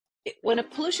When a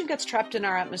pollution gets trapped in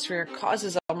our atmosphere, it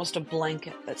causes almost a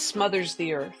blanket that smothers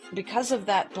the earth. Because of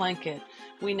that blanket,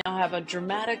 we now have a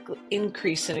dramatic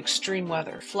increase in extreme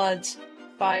weather, floods,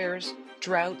 fires,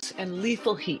 droughts, and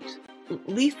lethal heat.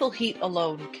 Lethal heat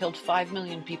alone killed 5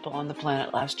 million people on the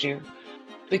planet last year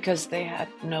because they had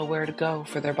nowhere to go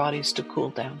for their bodies to cool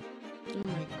down.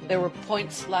 There were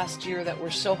points last year that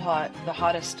were so hot, the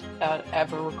hottest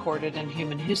ever recorded in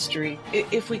human history.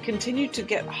 If we continue to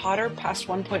get hotter past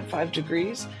 1.5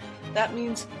 degrees, that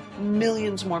means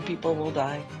millions more people will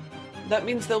die. That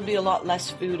means there'll be a lot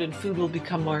less food and food will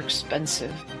become more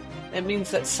expensive. It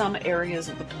means that some areas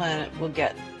of the planet will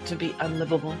get to be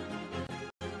unlivable.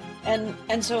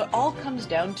 And so it all comes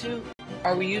down to,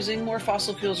 are we using more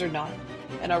fossil fuels or not?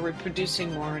 And are we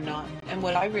producing more or not? And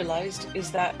what I realized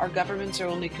is that our governments are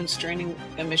only constraining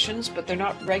emissions, but they're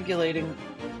not regulating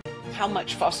how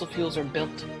much fossil fuels are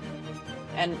built.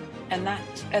 And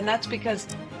that's because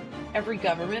every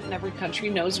government and every country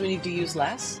knows we need to use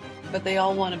less, but they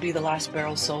all want to be the last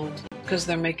barrel sold because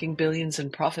they're making billions in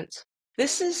profits.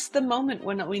 This is the moment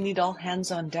when we need all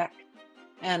hands on deck.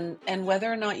 And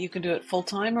whether or not you can do it full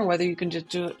time or whether you can just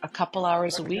do it a couple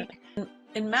hours a week.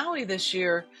 In Maui this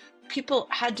year, people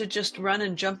had to just run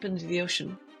and jump into the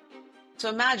ocean. So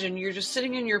imagine you're just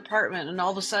sitting in your apartment and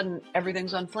all of a sudden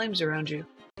everything's on flames around you.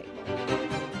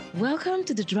 Welcome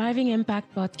to the Driving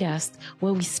Impact podcast,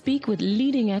 where we speak with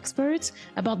leading experts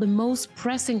about the most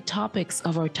pressing topics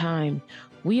of our time.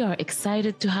 We are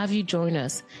excited to have you join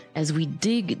us as we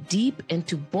dig deep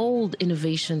into bold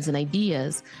innovations and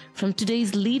ideas from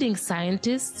today's leading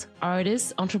scientists,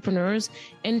 artists, entrepreneurs,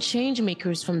 and change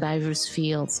makers from diverse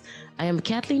fields. I am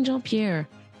Katheline Jean-Pierre.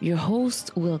 Your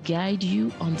host will guide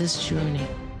you on this journey.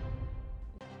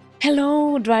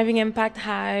 Hello, Driving Impact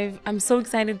Hive. I'm so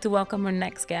excited to welcome our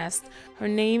next guest. Her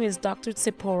name is Dr.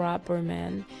 Tzeporah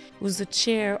Berman, who's the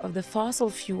chair of the Fossil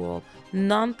Fuel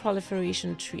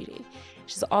Non-Proliferation Treaty.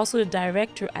 She's also the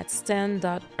director at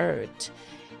Stand.Earth,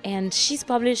 and she's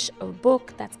published a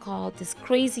book that's called This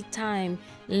Crazy Time,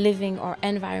 Living Our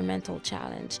Environmental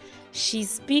Challenge. She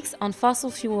speaks on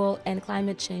fossil fuel and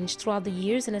climate change throughout the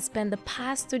years and has spent the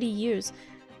past 30 years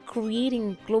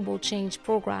creating global change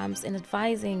programs and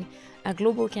advising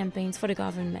global campaigns for the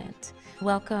government.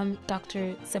 Welcome,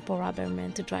 Dr. Tzeporah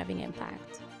Berman, to Driving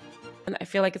Impact. And I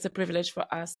feel like it's a privilege for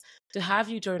us to have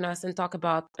you join us and talk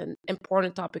about an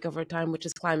important topic of our time, which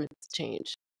is climate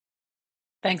change.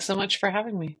 Thanks so much for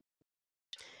having me.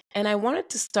 And I wanted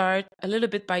to start a little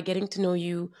bit by getting to know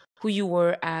you, who you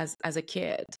were as a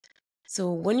kid.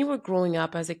 So when you were growing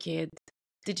up as a kid,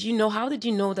 how did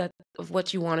you know that of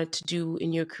what you wanted to do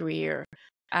in your career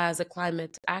as a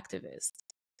climate activist?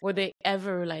 Were there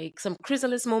ever like some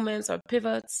chrysalis moments or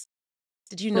pivots?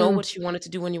 Did you know what you wanted to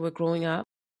do when you were growing up?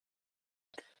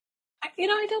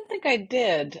 I don't think I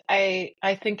did.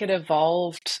 I think it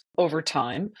evolved over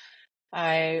time.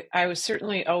 I was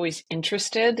certainly always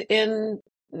interested in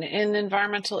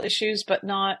environmental issues, but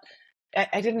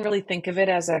I didn't really think of it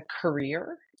as a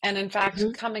career. And in fact,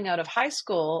 coming out of high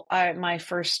school,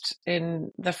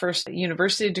 the first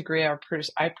university degree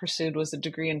I pursued was a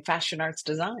degree in fashion arts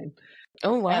design.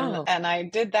 Oh, wow. And I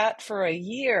did that for a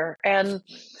year. And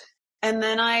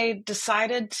then I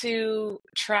decided to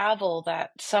travel that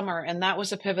summer, and that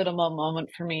was a pivotal moment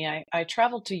for me. I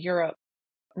traveled to Europe,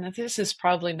 and this is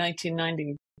probably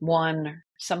 1991 or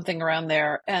something around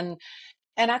there. And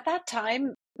at that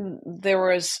time, there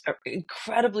was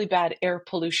incredibly bad air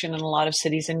pollution in a lot of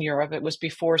cities in Europe. It was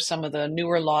before some of the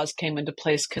newer laws came into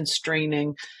place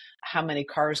constraining how many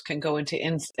cars can go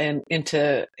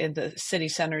into city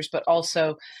centers, but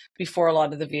also before a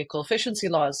lot of the vehicle efficiency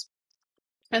laws.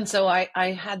 And so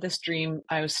I had this dream.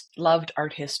 I loved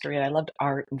art history, and I loved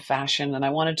art and fashion, and I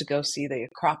wanted to go see the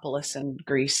Acropolis in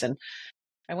Greece. And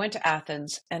I went to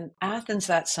Athens, and Athens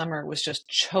that summer was just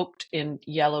choked in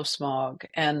yellow smog.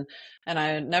 And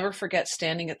I never forget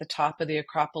standing at the top of the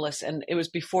Acropolis, and it was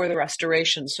before the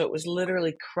restoration, so it was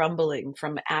literally crumbling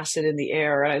from acid in the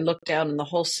air. And I looked down, and the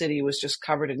whole city was just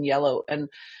covered in yellow. And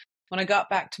when I got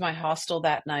back to my hostel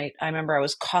that night, I remember I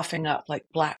was coughing up like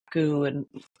black goo, and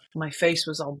my face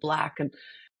was all black.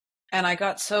 And I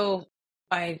got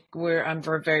I'm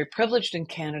very privileged in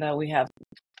Canada. We have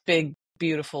big,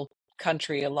 beautiful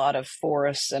country, a lot of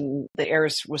forests, and the air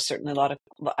was certainly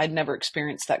I'd never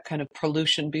experienced that kind of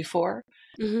pollution before.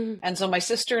 And so my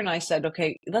sister and I said,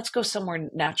 okay, let's go somewhere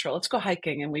natural. Let's go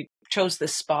hiking. And we chose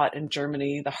this spot in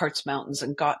Germany, the Harz Mountains,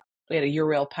 and we had a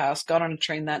Eurail pass, got on a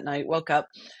train that night, woke up,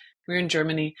 we were in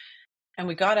Germany. and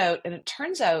we got out, and it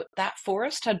turns out that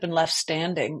forest had been left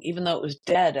standing, even though it was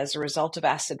dead as a result of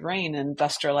acid rain and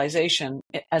industrialization,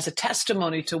 as a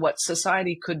testimony to what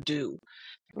society could do.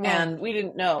 Wow. And we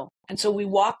didn't know. And so we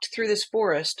walked through this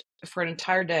forest for an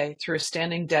entire day, through a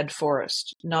standing dead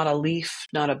forest, not a leaf,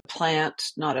 not a plant,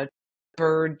 not a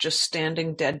bird, just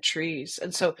standing dead trees.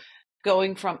 And so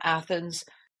going from Athens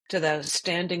to the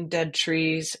standing dead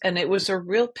trees, and it was a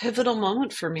real pivotal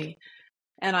moment for me.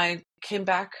 And I came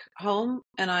back home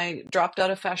and I dropped out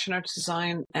of fashion arts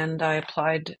design, and I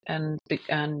applied and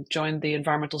joined the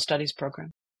environmental studies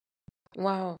program.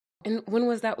 Wow. And when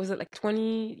was that? Was it like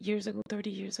 20 years ago,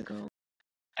 30 years ago?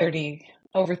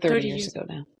 Over 30 years ago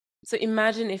now. So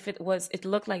imagine if it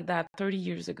looked like that 30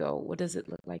 years ago. What does it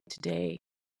look like today?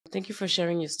 Thank you for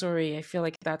sharing your story. I feel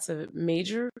like that's a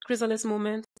major chrysalis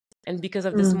moment. And because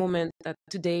of this moment, that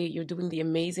today you're doing the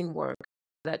amazing work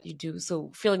that you do. So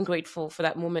feeling grateful for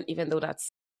that moment, even though that's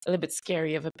a little bit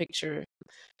scary of a picture.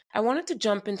 I wanted to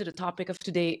jump into the topic of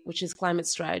today, which is climate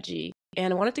strategy.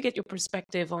 And I wanted to get your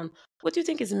perspective on what do you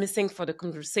think is missing for the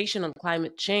conversation on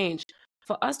climate change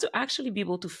for us to actually be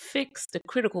able to fix the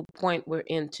critical point we're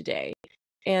in today.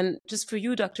 And just for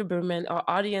you, Dr. Berman, our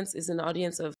audience is an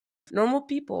audience of normal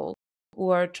people who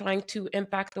are trying to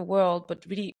impact the world, but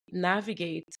really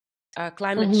navigate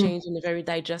climate change in a very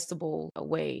digestible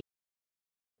way.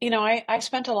 You know, I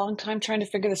spent a long time trying to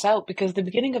figure this out, because at the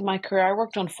beginning of my career, I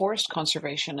worked on forest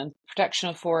conservation and protection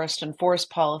of forest and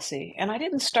forest policy. And I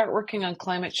didn't start working on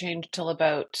climate change till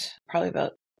probably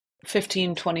about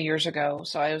 15, 20 years ago.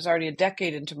 So I was already a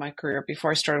decade into my career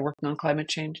before I started working on climate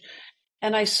change.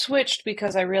 And I switched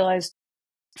because I realized,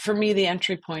 for me, the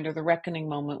entry point or the reckoning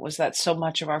moment was that so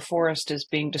much of our forest is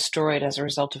being destroyed as a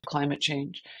result of climate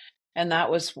change. And that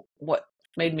was what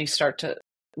made me start to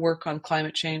work on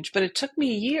climate change. But it took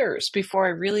me years before I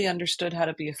really understood how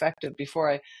to be effective,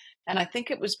 and I think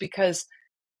it was because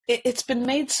it's been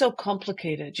made so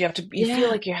complicated. You feel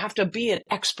like you have to be an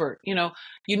expert. You know,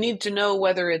 you need to know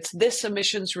whether it's this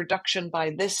emissions reduction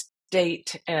by this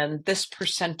date and this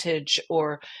percentage,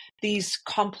 or these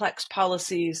complex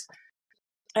policies.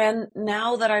 And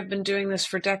now that I've been doing this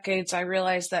for decades, I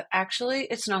realize that actually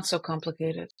it's not so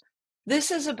complicated.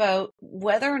 This is about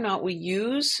whether or not we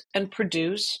use and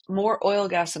produce more oil,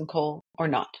 gas, and coal or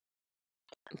not.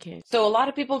 Okay. So a lot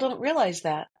of people don't realize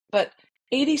that, but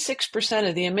 86%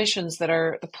 of the emissions that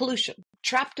are the pollution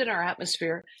trapped in our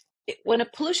atmosphere, when a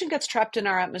pollution gets trapped in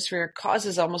our atmosphere, it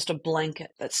causes almost a blanket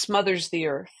that smothers the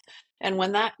earth. And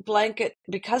when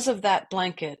because of that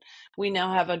blanket, we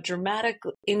now have a dramatic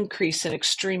increase in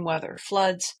extreme weather,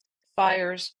 floods,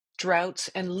 fires, droughts,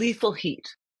 and lethal heat.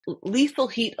 Lethal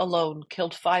heat alone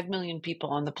killed 5 million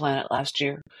people on the planet last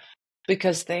year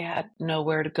because they had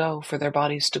nowhere to go for their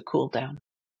bodies to cool down.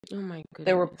 Oh my goodness.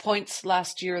 There were points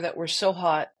last year that were so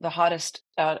hot, the hottest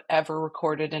ever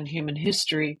recorded in human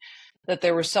history, that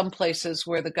there were some places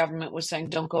where the government was saying,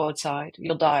 don't go outside.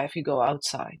 You'll die if you go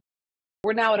outside.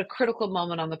 We're now at a critical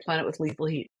moment on the planet with lethal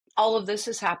heat. All of this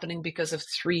is happening because of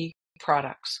 3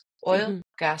 products: oil,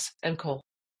 gas, and coal.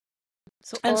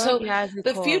 So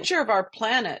the future of our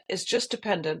planet is just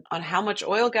dependent on how much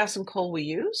oil, gas, and coal we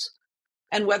use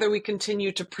and whether we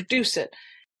continue to produce it.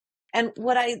 And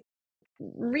what I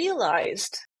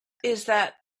realized is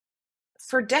that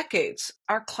for decades,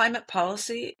 our climate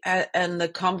policy and the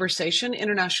conversation,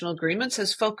 international agreements,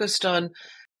 has focused on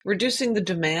reducing the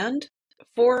demand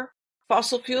for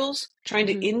fossil fuels, trying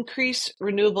to increase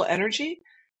renewable energy,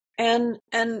 and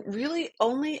really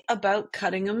only about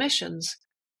cutting emissions.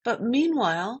 But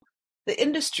meanwhile, the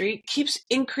industry keeps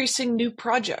increasing new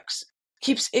projects,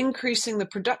 keeps increasing the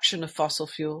production of fossil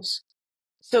fuels.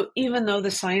 So even though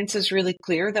the science is really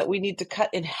clear that we need to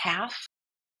cut in half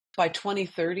by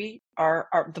 2030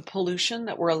 the pollution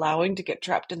that we're allowing to get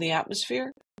trapped in the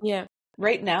atmosphere,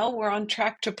 right now we're on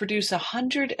track to produce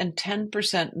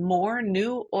 110% more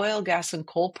new oil, gas, and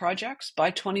coal projects by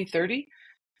 2030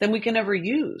 than we can ever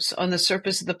use on the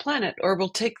surface of the planet, or we'll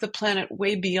take the planet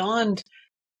way beyond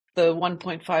the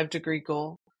 1.5 degree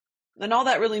goal. And all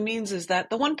that really means is that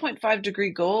the 1.5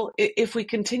 degree goal, if we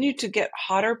continue to get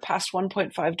hotter past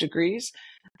 1.5 degrees,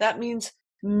 that means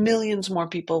millions more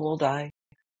people will die.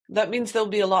 That means there'll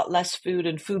be a lot less food,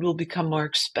 and food will become more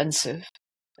expensive.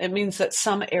 It means that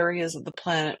some areas of the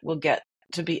planet will get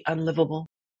to be unlivable.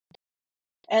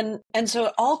 And so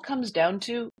it all comes down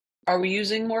to, are we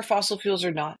using more fossil fuels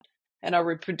or not? And are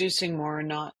we producing more or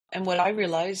not? And what I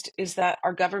realized is that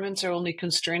our governments are only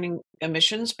constraining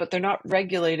emissions, but they're not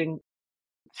regulating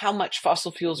how much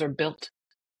fossil fuels are built.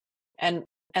 And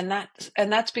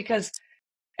that's because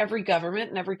every government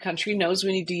and every country knows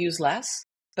we need to use less,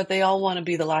 but they all want to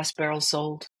be the last barrel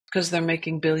sold. because they're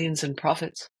making billions in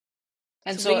profits.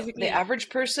 And so the average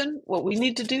person, what we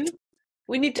need to do,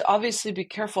 we need to obviously be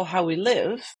careful how we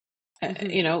live.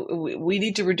 We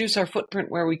need to reduce our footprint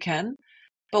where we can.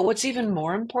 But what's even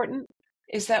more important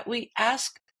is that we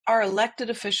ask our elected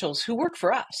officials who work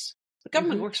for us, the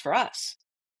government works for us,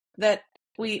 that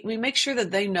we make sure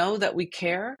that they know that we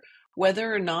care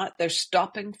whether or not they're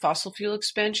stopping fossil fuel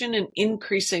expansion and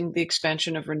increasing the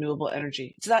expansion of renewable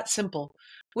energy. It's that simple.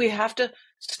 We have to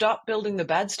stop building the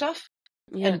bad stuff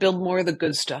and build more of the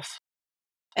good stuff.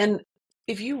 And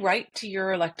if you write to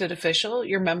your elected official,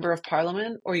 your member of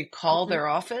parliament, or you call their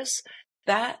office,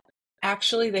 that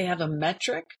actually they have a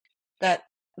metric that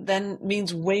then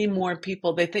means way more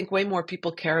people, they think way more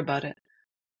people care about it.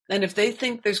 And if they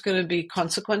think there's going to be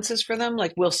consequences for them,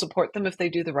 like we'll support them if they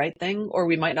do the right thing, or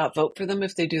we might not vote for them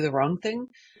if they do the wrong thing,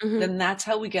 then that's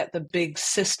how we get the big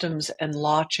systems and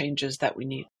law changes that we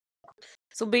need.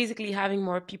 So basically having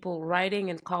more people writing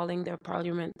and calling their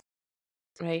parliament,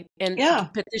 right? And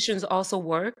petitions also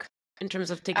work in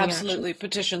terms of taking Absolutely. action?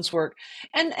 Petitions work.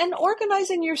 And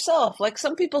organizing yourself. Like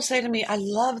some people say to me, I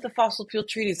love the fossil fuel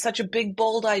treaty. It's such a big,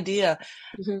 bold idea.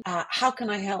 How can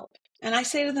I help? And I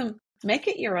say to them, make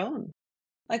it your own.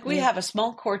 Like we have a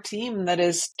small core team that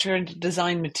is trying to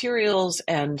design materials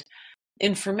and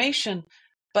information,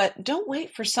 but don't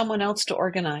wait for someone else to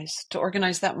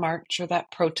organize that march or that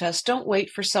protest. Don't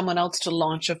wait for someone else to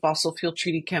launch a fossil fuel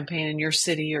treaty campaign in your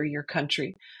city or your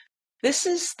country. This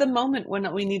is the moment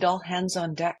when we need all hands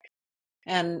on deck.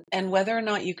 And whether or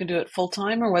not you can do it full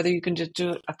time or whether you can just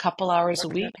do it a couple hours a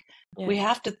week, we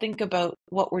have to think about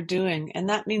what we're doing. And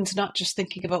that means not just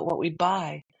thinking about what we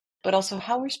buy, but also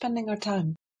how we're spending our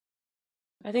time.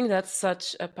 I think that's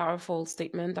such a powerful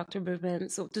statement, Dr. Berman.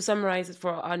 So to summarize it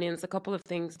for our audience, a couple of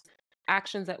things,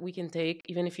 actions that we can take,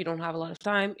 even if you don't have a lot of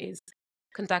time, is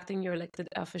contacting your elected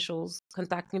officials,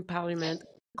 contacting parliament,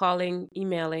 calling,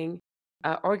 emailing,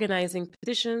 organizing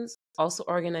petitions, also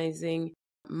organizing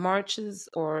marches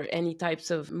or any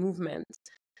types of movements.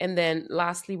 And then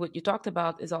lastly, what you talked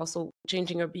about is also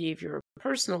changing your behavior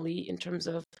personally in terms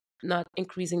of not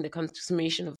increasing the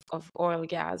consumption of oil,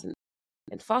 gas,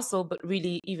 and fossil, but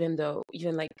really even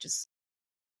like just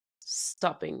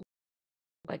stopping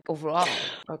like overall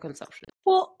our consumption.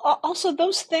 Well, also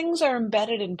those things are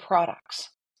embedded in products.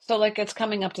 So like it's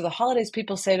coming up to the holidays,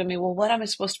 people say to me, well, what am I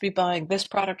supposed to be buying? This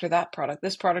product or that product,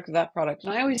 this product or that product.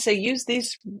 And I always say, use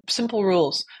these simple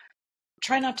rules.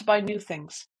 Try not to buy new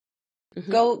things.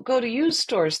 Go to used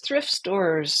stores, thrift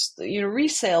stores,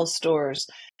 resale stores,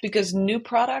 because new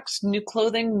products, new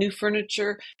clothing, new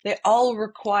furniture, they all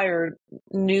require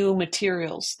new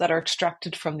materials that are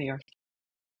extracted from the earth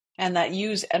and that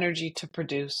use energy to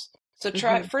produce. So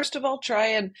first of all,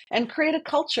 try and create a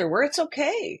culture where it's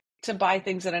okay to buy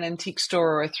things at an antique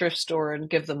store or a thrift store and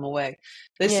give them away.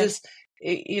 This is,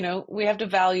 we have to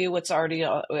value what's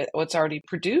already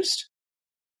produced.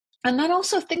 And then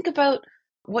also think about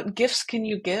what gifts can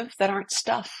you give that aren't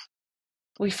stuff.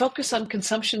 We focus on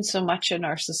consumption so much in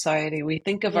our society. We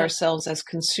think of ourselves as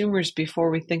consumers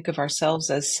before we think of ourselves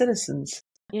as citizens.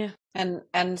 Yeah.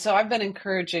 And so I've been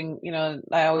encouraging,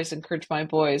 I always encourage my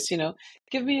boys,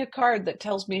 give me a card that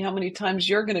tells me how many times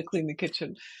you're going to clean the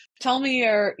kitchen. Tell me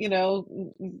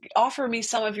offer me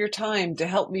some of your time to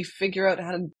help me figure out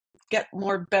how to get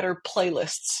better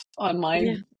playlists on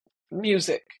my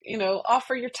music.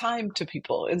 Offer your time to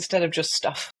people instead of just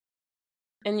stuff.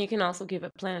 And you can also give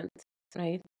a plant,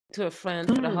 right, to a friend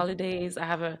for the holidays. I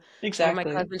have one of my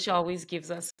cousins, she always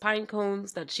gives us pine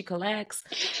cones that she collects,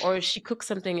 or she cooks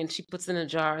something and she puts in a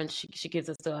jar and she gives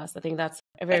it to us. I think that's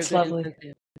a very good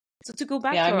incentive. So to go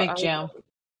back to I make jam.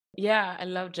 Yeah, I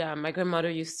love jam. My grandmother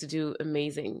used to do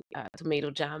amazing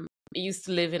tomato jam. I used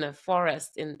to live in a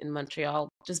forest in Montreal.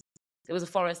 There was a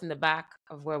forest in the back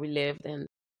of where we lived, and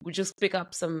we just pick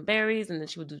up some berries and then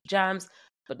she would do jams.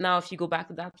 But now if you go back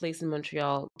to that place in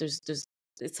Montreal,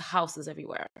 it's houses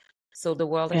everywhere. So the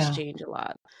world has changed a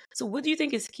lot. So what do you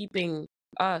think is keeping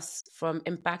us from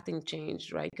impacting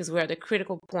change, right? Because we're at a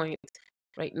critical point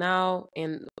right now.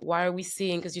 And why are we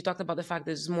seeing, because you talked about the fact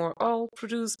there's more oil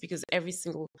produced because every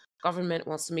single government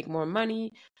wants to make more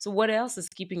money. So what else is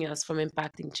keeping us from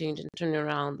impacting change and turning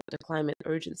around the climate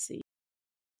urgency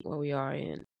where we are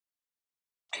in?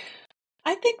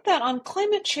 I think that on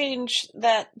climate change,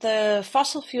 that the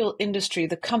fossil fuel industry,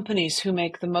 the companies who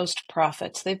make the most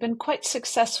profits, they've been quite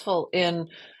successful in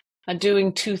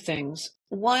doing two things.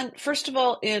 One, first of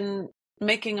all, in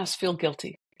making us feel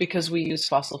guilty because we use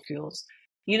fossil fuels.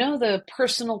 The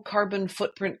personal carbon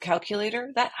footprint calculator,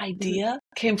 that idea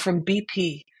came from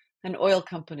BP, an oil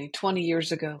company 20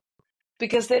 years ago.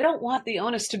 because they don't want the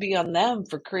onus to be on them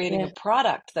for creating a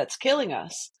product that's killing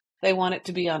us. They want it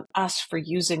to be on us for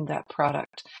using that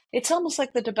product. It's almost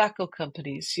like the tobacco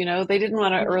companies, they didn't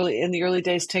want to in the early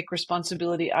days take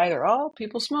responsibility either. Oh,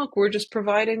 people smoke, we're just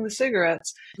providing the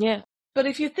cigarettes. Yeah. But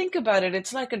if you think about it,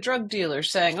 it's like a drug dealer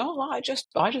saying, "Oh, well, I just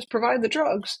provide the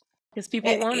drugs." Because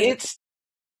people want it.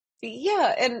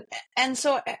 And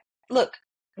so look,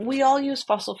 we all use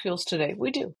fossil fuels today.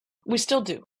 We do. We still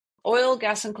do. Oil,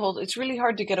 gas, and coal, it's really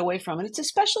hard to get away from. And it's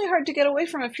especially hard to get away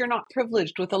from if you're not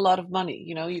privileged with a lot of money.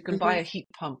 You can buy a heat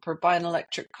pump or buy an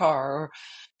electric car. Or,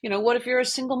 what if you're a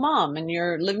single mom and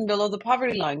you're living below the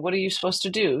poverty line? What are you supposed to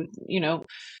do?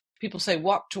 People say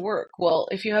walk to work. Well,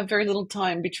 if you have very little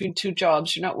time between two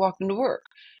jobs, you're not walking to work.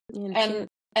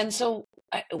 And so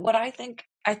I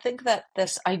think that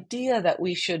this idea that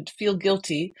we should feel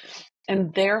guilty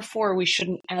and therefore we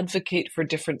shouldn't advocate for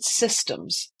different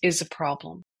systems is a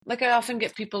problem. Like I often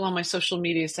get people on my social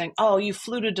media saying, "Oh, you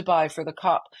flew to Dubai for the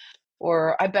COP,"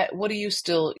 or "I bet, what do you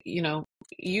still,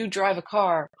 you drive a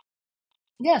car."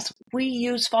 Yes, we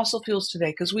use fossil fuels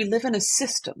today because we live in a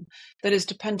system that is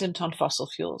dependent on fossil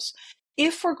fuels.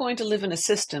 If we're going to live in a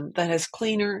system that has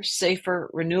cleaner, safer,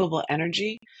 renewable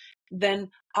energy, then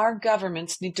our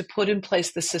governments need to put in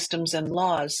place the systems and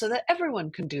laws so that everyone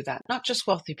can do that, not just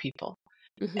wealthy people.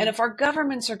 And if our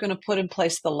governments are going to put in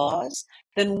place the laws,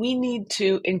 then we need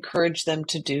to encourage them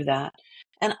to do that.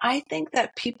 And I think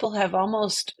that people have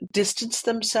almost distanced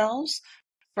themselves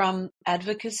from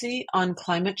advocacy on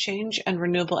climate change and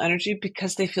renewable energy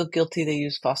because they feel guilty they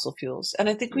use fossil fuels. And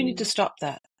I think we need to stop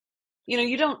that.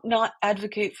 You don't not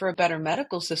advocate for a better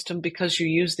medical system because you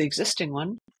use the existing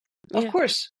one. Of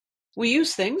course, we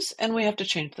use things and we have to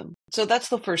change them. So that's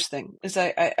the first thing, is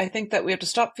I think that we have to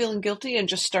stop feeling guilty and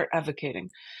just start advocating.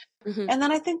 And then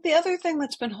I think the other thing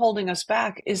that's been holding us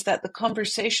back is that the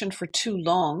conversation for too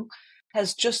long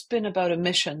has just been about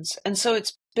emissions. And so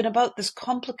it's been about this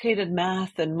complicated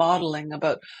math and modeling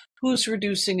about who's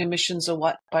reducing emissions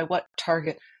by what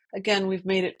target. Again, we've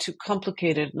made it too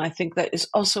complicated. And I think that is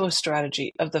also a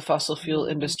strategy of the fossil fuel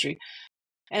industry.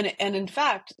 And in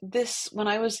fact, when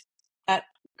I was at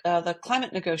the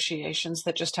climate negotiations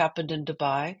that just happened in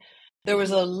Dubai, there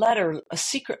was a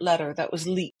secret letter that was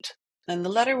leaked. And the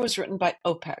letter was written by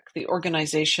OPEC, the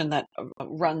organization that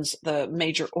runs the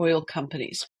major oil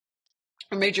companies,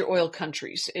 or major oil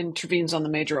countries, intervenes on the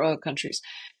major oil countries.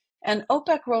 And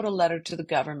OPEC wrote a letter to the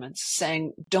governments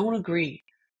saying, don't agree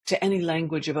to any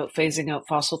language about phasing out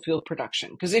fossil fuel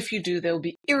production, because if you do, there will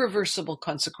be irreversible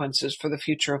consequences for the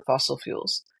future of fossil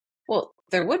fuels. Well,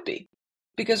 there would be,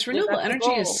 because renewable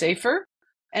energy is safer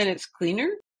and it's cleaner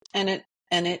and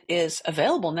it is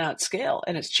available now at scale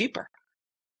and it's cheaper.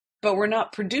 But we're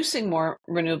not producing more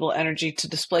renewable energy to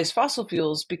displace fossil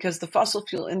fuels because the fossil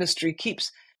fuel industry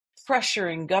keeps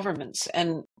pressuring governments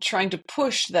and trying to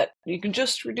push that you can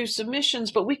just reduce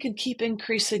emissions, but we can keep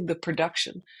increasing the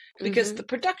production because the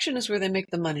production is where they make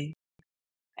the money.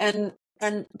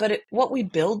 But what we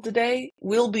build today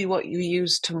will be what you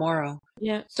use tomorrow.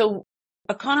 Yeah. So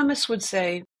economists would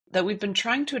say that we've been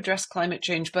trying to address climate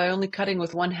change by only cutting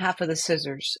with one half of the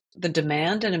scissors, the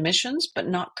demand and emissions, but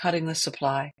not cutting the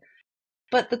supply.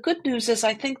 But the good news is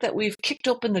I think that we've kicked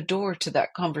open the door to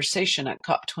that conversation at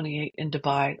COP28 in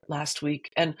Dubai last week.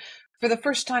 And for the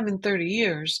first time in 30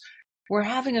 years, we're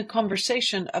having a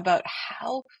conversation about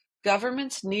how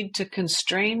governments need to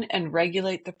constrain and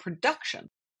regulate the production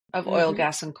of oil,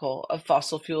 gas, and coal, of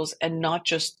fossil fuels, and not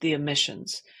just the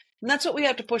emissions. And that's what we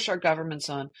have to push our governments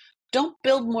on. Don't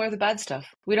build more of the bad stuff.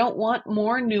 We don't want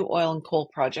more new oil and coal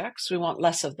projects. We want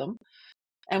less of them.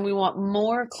 And we want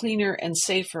more cleaner and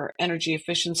safer energy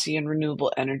efficiency and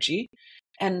renewable energy.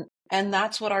 And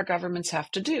that's what our governments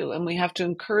have to do. And we have to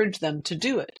encourage them to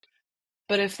do it.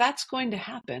 But if that's going to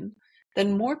happen,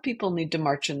 then more people need to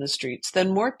march in the streets.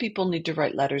 Then more people need to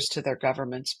write letters to their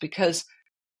governments. Because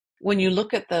when you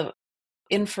look at the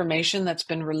information that's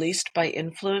been released by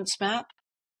Influence Map,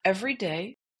 every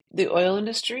day the oil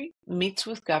industry meets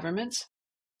with governments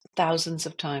thousands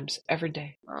of times every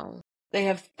day. Wow. They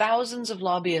have thousands of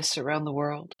lobbyists around the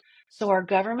world. So our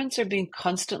governments are being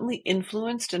constantly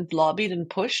influenced and lobbied and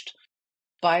pushed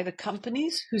by the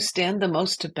companies who stand the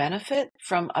most to benefit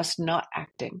from us not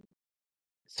acting.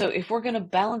 So if we're going to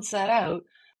balance that out,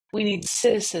 we need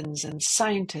citizens and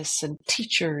scientists and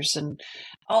teachers and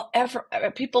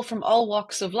people from all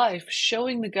walks of life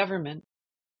showing the government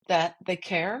that they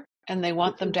care and they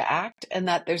want them to act, and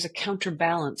that there's a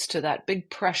counterbalance to that big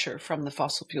pressure from the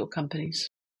fossil fuel companies.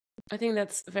 I think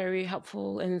that's very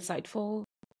helpful and insightful.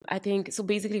 I think, so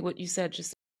basically what you said,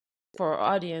 just for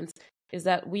our audience, is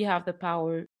that we have the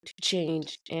power to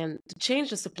change and to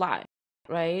change the supply.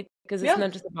 right? Because it's Yeah.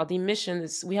 not just about the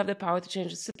emissions. We have the power to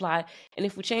change the supply. And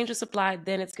if we change the supply,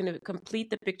 then it's going to complete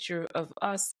the picture of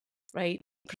us, right?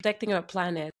 Protecting our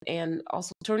planet and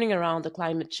also turning around the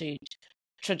climate change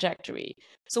trajectory.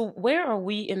 So where are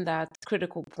we in that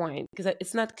critical point? Because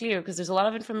it's not clear, because there's a lot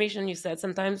of information you said.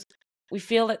 Sometimes we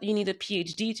feel that you need a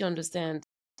PhD to understand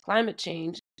climate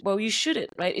change. Well, you shouldn't,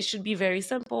 right? It should be very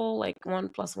simple, like 1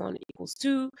 + 1 =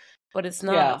 2, but it's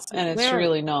Yeah. not. So And it's where,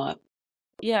 really not.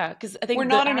 yeah, because I We're think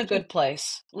not the in a action, good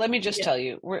place. Let me just yeah. tell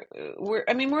you, we're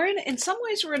in some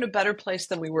ways, we're in a better place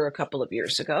than we were a couple of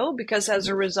years ago, because as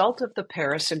a result of the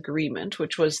Paris Agreement,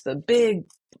 which was the big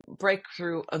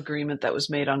breakthrough agreement that was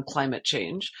made on climate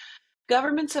change,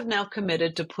 governments have now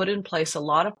committed to put in place a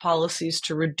lot of policies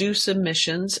to reduce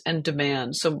emissions and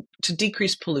demand, so to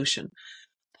decrease pollution.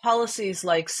 Policies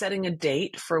like setting a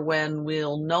date for when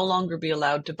we'll no longer be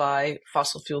allowed to buy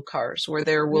fossil fuel cars, where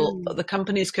the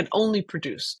companies can only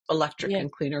produce electric Yeah.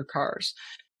 and cleaner cars.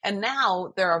 And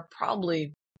now there are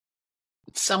probably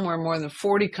somewhere more than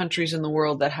 40 countries in the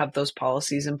world that have those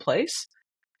policies in place.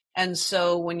 And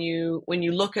so when you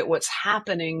look at what's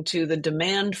happening to the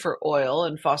demand for oil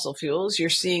and fossil fuels, you're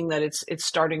seeing that it's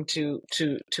starting to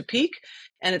peak,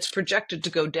 and it's projected to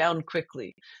go down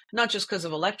quickly, not just because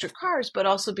of electric cars, but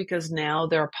also because now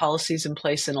there are policies in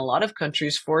place in a lot of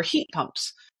countries for heat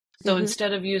pumps. So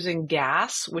instead of using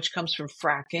gas, which comes from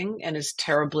fracking and is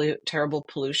terrible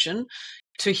pollution,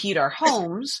 to heat our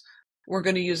homes, we're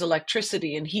going to use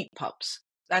electricity and heat pumps.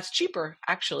 That's cheaper,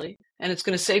 actually, and it's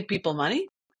going to save people money.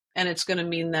 And it's going to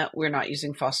mean that we're not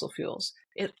using fossil fuels.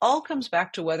 It all comes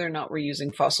back to whether or not we're using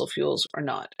fossil fuels or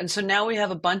not. And so now we have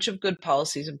a bunch of good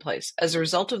policies in place. As a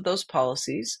result of those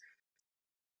policies,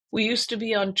 we used to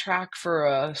be on track for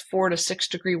a 4 to 6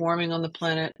 degree warming on the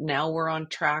planet. Now we're on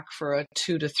track for a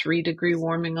 2 to 3 degree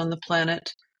warming on the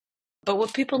planet. But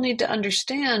what people need to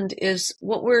understand is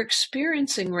what we're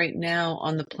experiencing right now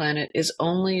on the planet is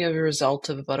only a result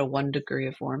of about a 1 degree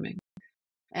of warming.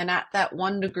 And at that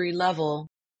 1 degree level,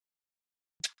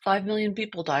 5 million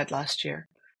people died last year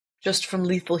just from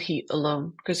lethal heat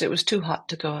alone, because it was too hot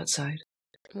to go outside.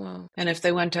 Wow. And if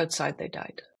they went outside, they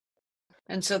died.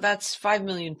 And so that's 5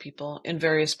 million people in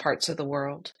various parts of the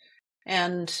world.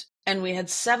 And we had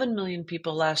 7 million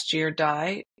people last year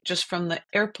die just from the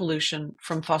air pollution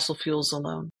from fossil fuels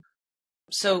alone.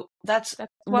 So that's 12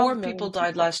 more million people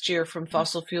died people. last year from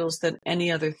fossil fuels than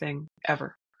any other thing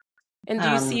ever. And do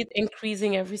you see it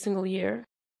increasing every single year?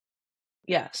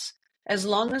 Yes. As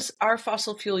long as our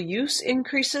fossil fuel use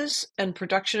increases and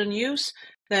production and use,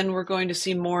 then we're going to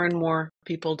see more and more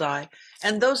people die.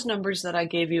 And those numbers that I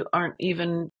gave you aren't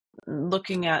even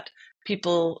looking at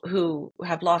people who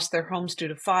have lost their homes due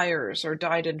to fires or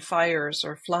died in fires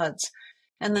or floods.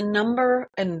 And the number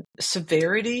and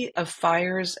severity of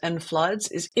fires and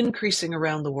floods is increasing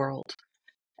around the world.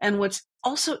 And what's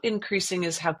also increasing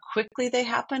is how quickly they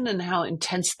happen and how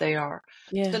intense they are.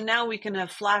 Yeah. So now we can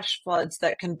have flash floods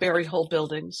that can bury whole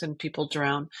buildings and people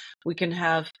drown. We can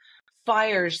have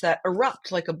fires that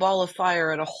erupt like a ball of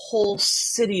fire and a whole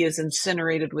city is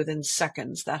incinerated within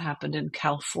seconds. That happened in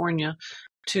California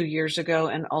 2 years ago,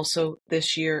 and also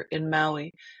this year in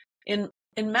Maui. In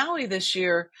Maui this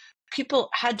year, people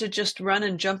had to just run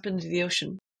and jump into the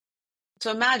ocean. So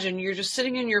imagine you're just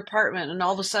sitting in your apartment and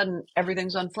all of a sudden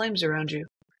everything's on flames around you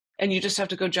and you just have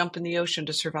to go jump in the ocean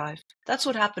to survive. That's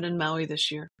what happened in Maui this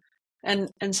year.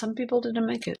 And some people didn't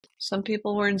make it. Some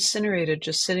people were incinerated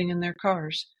just sitting in their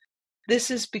cars. This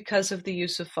is because of the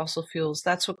use of fossil fuels.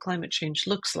 That's what climate change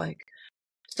looks like.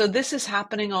 So this is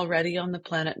happening already on the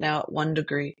planet now at 1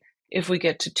 degree. If we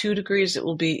get to 2 degrees, it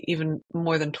will be even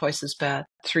more than twice as bad,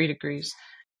 3 degrees.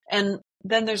 And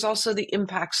then there's also the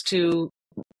impacts to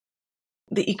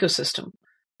the ecosystem.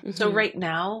 So right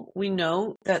now, we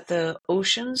know that the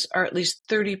oceans are at least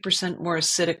 30% more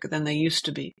acidic than they used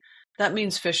to be. That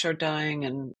means fish are dying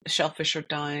and shellfish are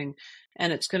dying,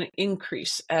 and it's going to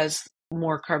increase as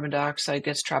more carbon dioxide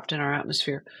gets trapped in our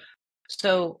atmosphere.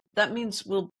 So that means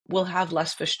we'll have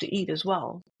less fish to eat as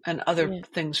well, and other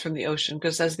things from the ocean,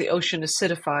 because as the ocean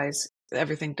acidifies,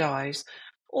 everything dies.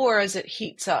 Or as it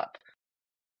heats up.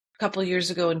 A couple of years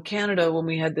ago in Canada, when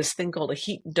we had this thing called a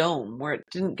heat dome, where it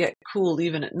didn't get cool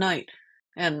even at night,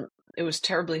 and it was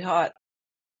terribly hot,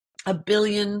 1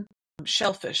 billion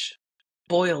shellfish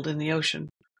boiled in the ocean.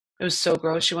 It was so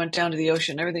gross. You went down to the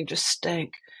ocean, everything just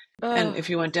stank. And if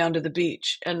you went down to the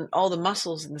beach, and all the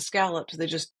mussels and the scallops, they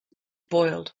just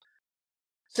boiled.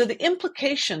 So the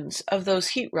implications of those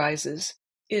heat rises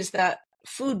is that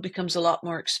food becomes a lot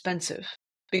more expensive,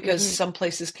 because some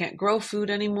places can't grow food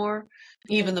anymore.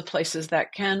 Even the places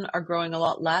that can are growing a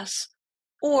lot less.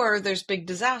 Or there's big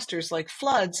disasters like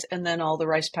floods, and then all the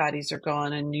rice paddies are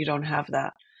gone and you don't have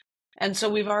that. And so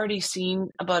we've already seen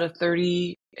about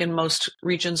in most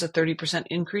regions, a 30%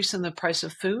 increase in the price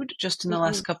of food just in the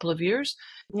last couple of years.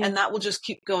 Yeah. And that will just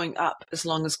keep going up as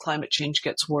long as climate change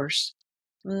gets worse.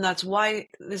 And that's why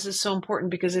this is so important,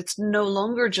 because it's no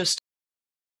longer just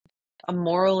a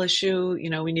moral issue. You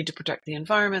know, we need to protect the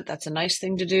environment. That's a nice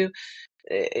thing to do.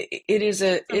 It is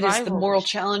the moral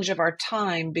challenge of our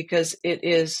time, because it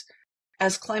is,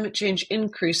 as climate change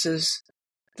increases,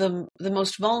 the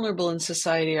most vulnerable in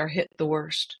society are hit the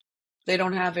worst. They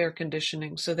don't have air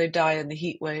conditioning, so they die in the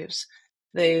heat waves.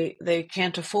 They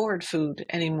can't afford food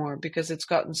anymore because it's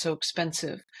gotten so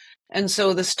expensive. And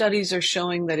so the studies are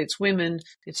showing that it's women,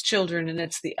 it's children, and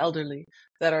it's the elderly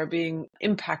that are being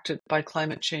impacted by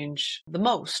climate change the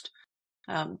most.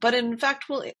 But in fact,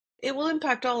 it will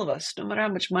impact all of us, no matter how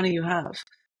much money you have.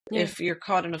 Yeah. If you're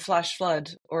caught in a flash flood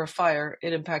or a fire,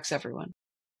 it impacts everyone.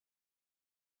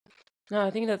 No, I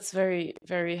think that's very,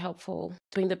 very helpful,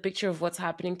 paint the picture of what's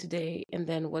happening today and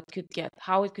then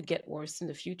how it could get worse in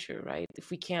the future, right?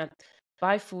 If we can't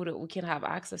buy food or we can't have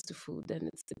access to food, then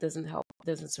it doesn't help, it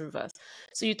doesn't serve us.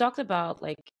 So you talked about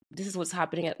like, this is what's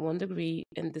happening at 1 degree,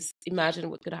 and imagine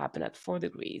what could happen at 4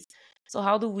 degrees. So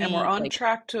how do we... And we're on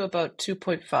track to about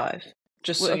 2.5,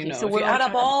 just so you know. So if you add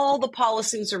up all the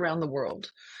policies around the world,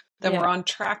 then we're on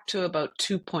track to about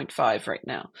 2.5 right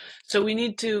now. So we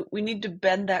need to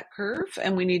bend that curve,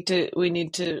 and we need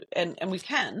to, and we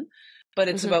can, but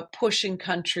it's about pushing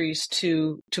countries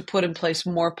to put in place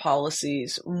more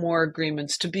policies, more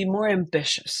agreements, to be more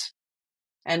ambitious.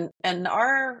 And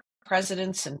our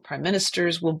presidents and prime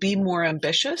ministers will be more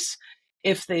ambitious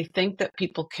if they think that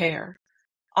people care.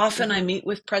 Often I meet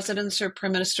with presidents or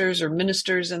prime ministers or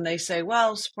ministers, and they say,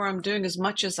 well, Tzeporah, I'm doing as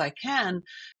much as I can,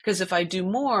 because if I do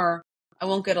more, I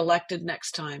won't get elected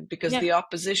next time, because the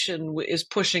opposition is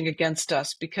pushing against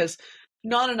us, because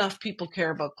not enough people care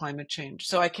about climate change.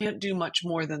 So I can't do much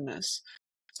more than this.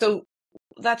 So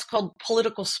that's called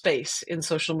political space in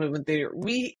social movement theater.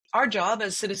 Our job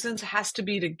as citizens has to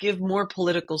be to give more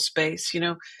political space. You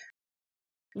know,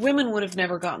 women would have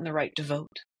never gotten the right to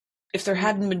vote if there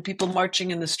hadn't been people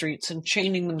marching in the streets and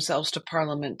chaining themselves to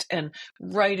parliament and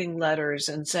writing letters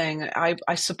and saying,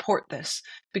 I support this.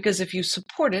 Because if you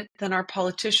support it, then our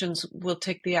politicians will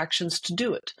take the actions to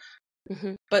do it.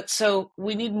 But so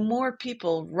we need more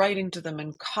people writing to them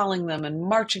and calling them and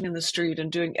marching in the street and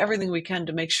doing everything we can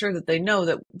to make sure that they know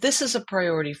that this is a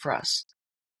priority for us.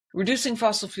 Reducing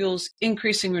fossil fuels,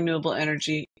 increasing renewable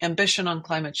energy, ambition on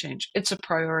climate change. It's a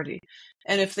priority.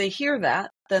 And if they hear that,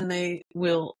 then they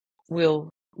will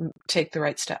take the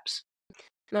right steps.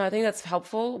 No, I think that's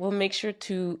helpful. We'll make sure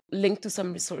to link to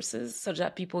some resources so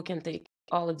that people can take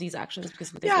all of these actions.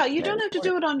 Because you don't have to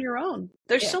do it on your own.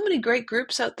 There's so many great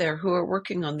groups out there who are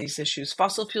working on these issues.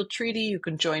 Fossil Fuel Treaty, you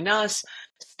can join us.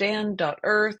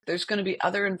 Stand.earth. There's going to be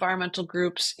other environmental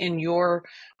groups in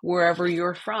wherever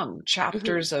you're from.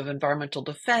 Chapters of Environmental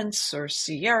Defense or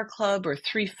Sierra Club or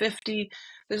 350.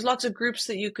 There's lots of groups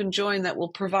that you can join that will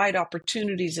provide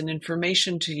opportunities and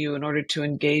information to you in order to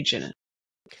engage in it.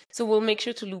 So we'll make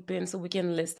sure to loop in so we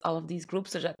can list all of these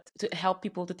groups to help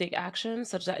people to take action,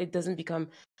 such that it doesn't become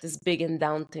this big and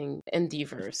daunting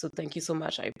endeavor. So thank you so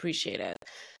much. I appreciate it.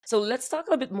 So let's talk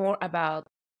a bit more about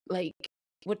like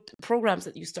what programs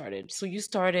that you started. So you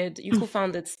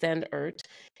co-founded Stand Earth.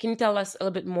 Can you tell us a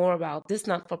little bit more about this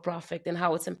not-for-profit and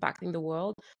how it's impacting the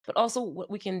world, but also what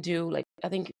we can do? Like, I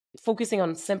think focusing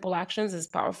on simple actions is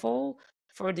powerful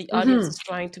for the audience who's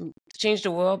trying to change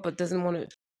the world, but doesn't want to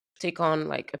take on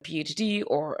like a PhD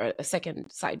or a second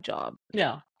side job.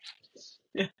 Yeah.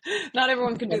 Not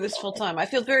everyone can do this full time. I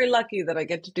feel very lucky that I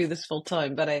get to do this full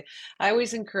time, but I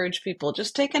always encourage people,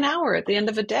 just take an hour at the end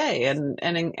of a day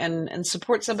and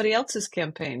support somebody else's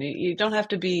campaign. You don't have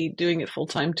to be doing it full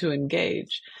time to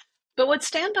engage. But what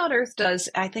Stand.Earth does,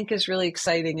 I think, is really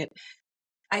exciting.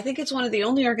 I think it's one of the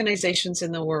only organizations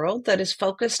in the world that is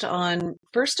focused on,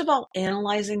 first of all,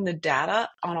 analyzing the data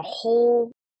on a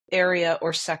whole area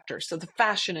or sector. So the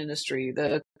fashion industry,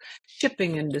 the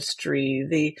shipping industry,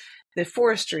 the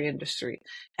forestry industry,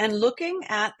 and looking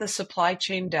at the supply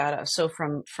chain data. So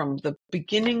from the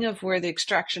beginning of where the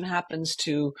extraction happens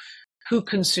to who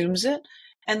consumes it,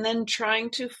 and then trying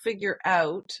to figure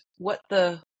out what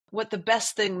the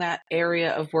best thing that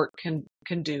area of work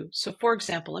can do. So for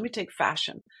example, let me take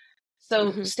fashion.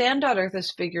 So Stand.Earth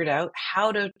has figured out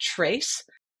how to trace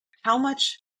how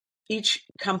much each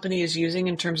company is using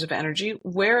in terms of energy,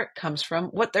 where it comes from,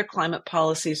 what their climate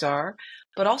policies are,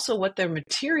 but also what their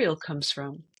material comes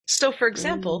from. So for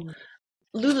example,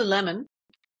 Lululemon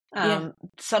Yeah.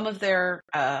 Some of their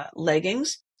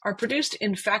leggings are produced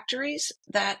in factories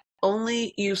that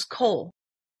only use coal.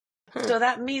 So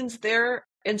that means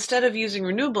instead of using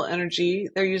renewable energy,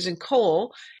 they're using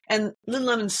coal. And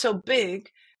Lululemon's so big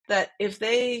that if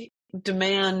they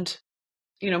demand,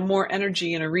 more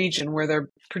energy in a region where they're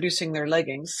producing their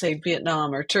leggings, say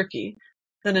Vietnam or Turkey,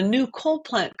 then a new coal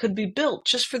plant could be built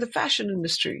just for the fashion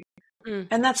industry.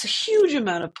 And that's a huge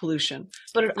amount of pollution.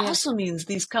 But it also means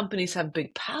these companies have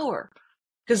big power.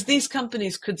 Because these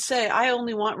companies could say, I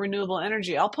only want renewable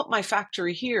energy. I'll put my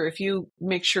factory here if you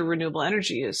make sure renewable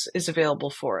energy is available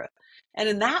for it. And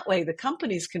in that way, the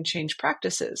companies can change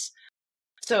practices.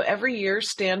 So every year,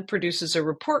 Stan produces a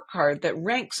report card that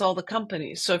ranks all the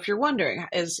companies. So if you're wondering,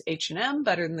 is H&M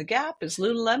better than the Gap? Is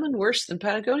Lululemon worse than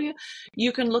Patagonia?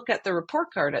 You can look at the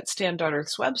report card at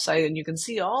Stan.Earth's website, and you can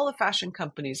see all the fashion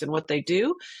companies and what they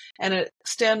do. And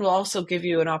Stan will also give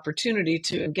you an opportunity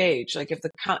to engage. Like if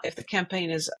the campaign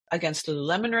is against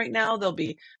Lululemon right now, there'll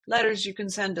be letters you can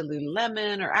send to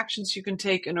Lululemon or actions you can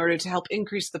take in order to help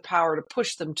increase the power to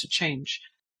push them to change.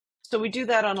 So we do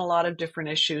that on a lot of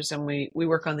different issues, and we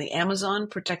work on the Amazon,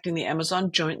 protecting the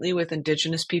Amazon jointly with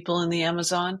indigenous people in the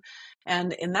Amazon.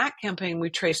 And in that campaign, we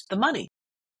traced the money.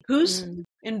 Who's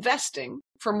investing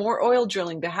for more oil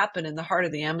drilling to happen in the heart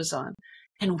of the Amazon?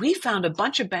 And we found a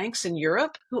bunch of banks in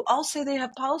Europe who all say they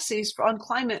have policies on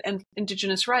climate and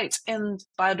indigenous rights and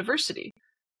biodiversity.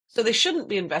 So they shouldn't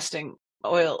be investing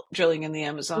oil drilling in the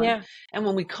Amazon. Yeah. And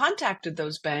when we contacted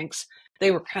those banks,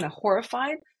 they were kind of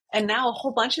horrified. And now a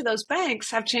whole bunch of those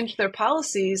banks have changed their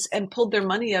policies and pulled their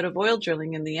money out of oil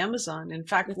drilling in the Amazon. In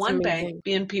fact, one bank,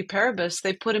 BNP Paribas,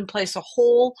 they put in place a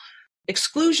whole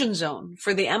exclusion zone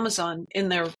for the Amazon in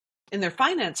their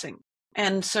financing.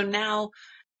 And so now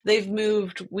they've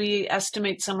moved, we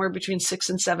estimate somewhere between $6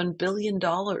 and $7 billion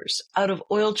out of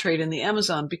oil trade in the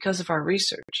Amazon because of our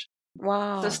research.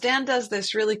 Wow. So Stan does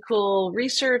this really cool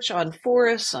research on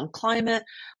forests, on climate,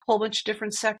 a whole bunch of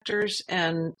different sectors,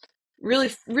 and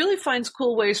really finds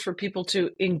cool ways for people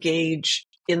to engage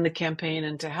in the campaign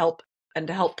and to help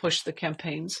push the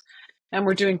campaigns. And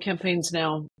we're doing campaigns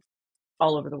now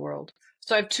all over the world.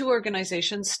 So I have two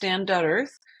organizations,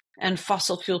 Stand.Earth and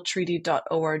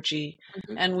fossilfueltreaty.org.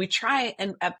 And we try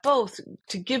and at both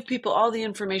to give people all the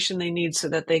information they need so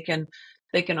that they can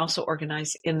also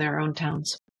organize in their own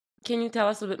towns. Can you tell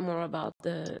us a bit more about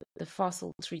the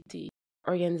Fossil Treaty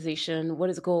organization,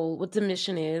 what its goal, what the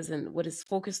mission is, and what it's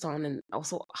focused on, and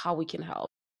also how we can help?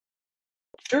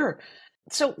 Sure.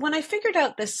 So when I figured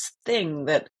out this thing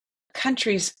that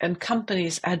countries and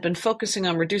companies had been focusing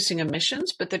on reducing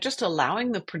emissions, but they're just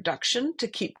allowing the production to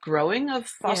keep growing of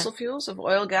fossil fuels, of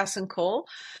oil, gas, and coal,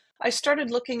 I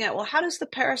started looking at, well, how does the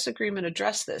Paris Agreement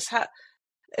address this?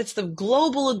 It's the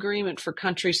global agreement for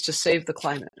countries to save the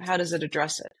climate. How does it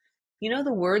address it?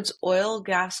 The words oil,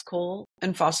 gas, coal,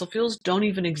 and fossil fuels don't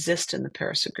even exist in the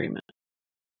Paris Agreement.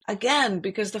 Again,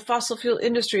 because the fossil fuel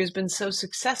industry has been so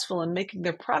successful in making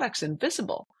their products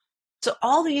invisible. So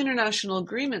all the international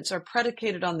agreements are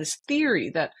predicated on this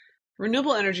theory that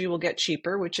renewable energy will get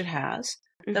cheaper, which it has,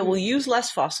 that we'll use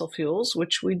less fossil fuels,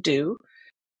 which we do,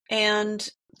 and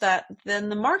that then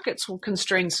the markets will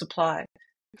constrain supply,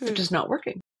 which is not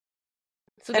working.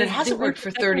 So and it hasn't worked for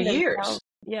 30 years.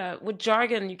 Yeah, with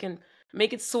jargon, you can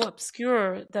make it so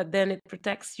obscure that then it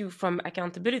protects you from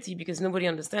accountability because nobody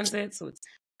understands it. So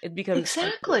it becomes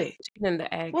exactly like chicken and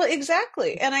the egg. Well,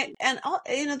 exactly. And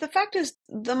the fact is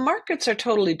the markets are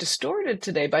totally distorted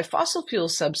today by fossil fuel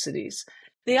subsidies.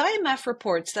 The IMF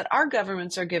reports that our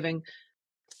governments are giving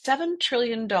 $7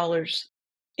 trillion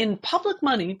in public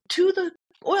money to the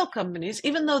oil companies,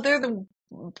 even though they're the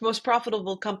most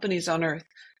profitable companies on earth.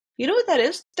 You know what that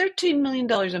is? $13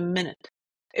 million a minute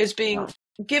is being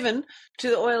given to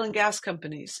the oil and gas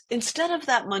companies instead of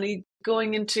that money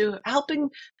going into helping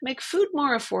make food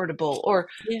more affordable or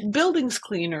buildings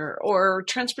cleaner or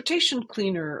transportation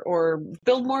cleaner or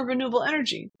build more renewable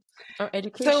energy. Or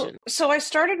education. So I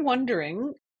started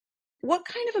wondering, what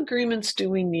kind of agreements do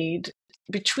we need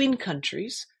between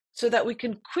countries so that we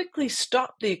can quickly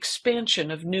stop the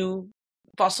expansion of new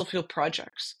fossil fuel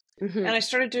projects? And I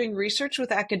started doing research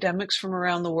with academics from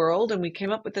around the world, and we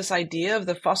came up with this idea of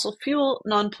the Fossil Fuel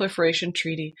Non-Proliferation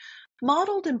Treaty,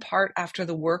 modeled in part after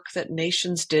the work that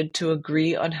nations did to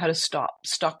agree on how to stop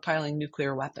stockpiling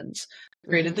nuclear weapons.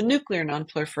 Created the Nuclear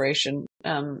Non-Proliferation,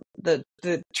 the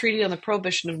Treaty on the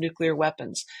Prohibition of Nuclear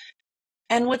Weapons.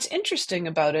 And what's interesting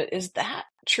about it is that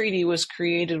treaty was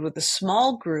created with a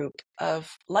small group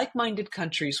of like-minded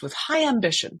countries with high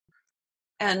ambition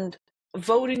and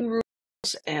voting rules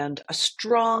and a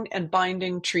strong and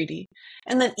binding treaty.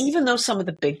 And then even though some of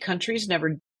the big countries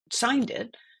never signed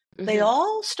it, They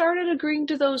all started agreeing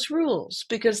to those rules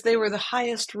because they were the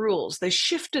highest rules. They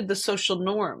shifted the social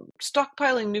norm.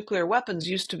 Stockpiling nuclear weapons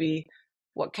used to be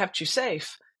what kept you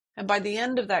safe. And by the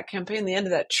end of that campaign, the end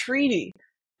of that treaty,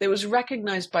 it was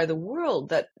recognized by the world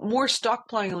that more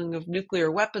stockpiling of nuclear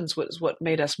weapons was what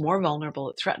made us more vulnerable.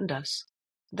 It threatened us.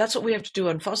 That's what we have to do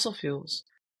on fossil fuels.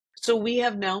 So we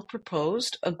have now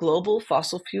proposed a global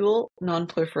fossil fuel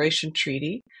non-proliferation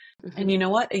treaty. And you know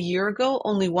what? A year ago,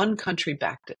 only one country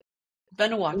backed it.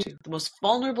 Vanuatu, the most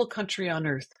vulnerable country on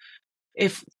Earth.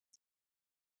 If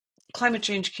climate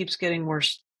change keeps getting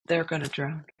worse, they're going to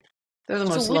drown. They're the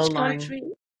most low-lying. Country?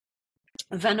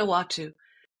 Vanuatu.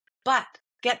 But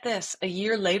get this, a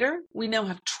year later, we now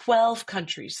have 12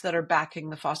 countries that are backing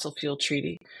the fossil fuel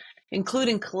treaty,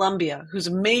 including Colombia, who's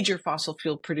a major fossil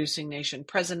fuel producing nation.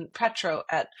 President Petro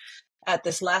at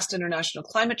this last international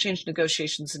climate change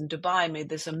negotiations in Dubai made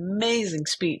this amazing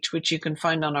speech, which you can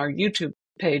find on our YouTube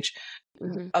page,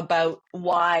 about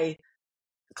why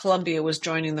Colombia was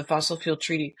joining the fossil fuel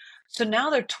treaty. So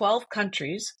now there are 12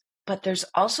 countries, but there's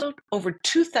also over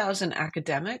 2,000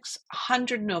 academics,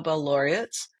 100 Nobel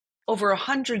laureates, over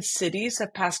 100 cities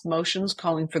have passed motions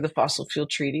calling for the fossil fuel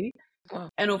treaty,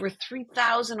 and over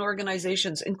 3,000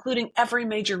 organizations, including every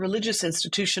major religious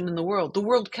institution in the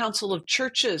World Council of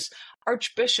Churches,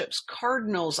 archbishops,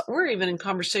 cardinals. We're even in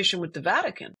conversation with the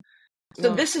Vatican.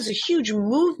 So this is a huge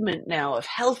movement now of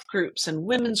health groups and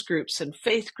women's groups and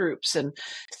faith groups and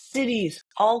cities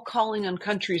all calling on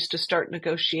countries to start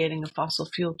negotiating a fossil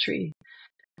fuel treaty.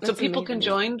 So people can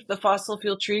join the fossil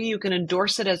fuel treaty. You can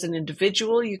endorse it as an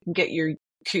individual. You can get your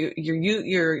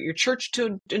church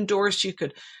to endorse. You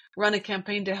could run a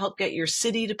campaign to help get your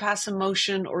city to pass a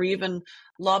motion or even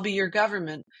lobby your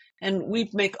government. And we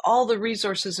make all the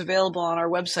resources available on our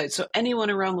website so anyone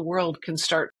around the world can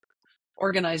start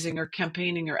organizing or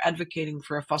campaigning or advocating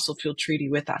for a fossil fuel treaty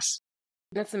with us.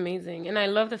 That's amazing. And I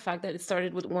love the fact that it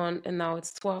started with one and now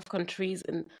it's 12 countries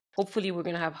and hopefully we're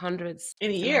going to have hundreds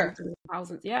in a year.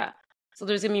 Thousands. Yeah. So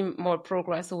there's going to be more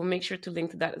progress. So we'll make sure to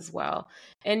link to that as well.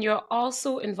 And you're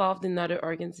also involved in another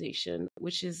organization,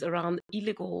 which is around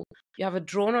illegal. You have a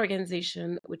drone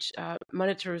organization which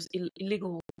monitors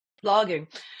illegal logging.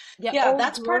 Yeah,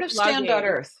 that's part of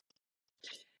Stand.Earth.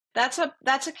 That's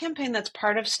a campaign that's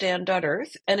part of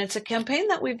Stand.Earth. And it's a campaign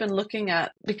that we've been looking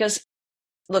at because,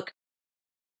 look,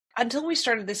 until we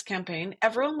started this campaign,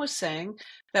 everyone was saying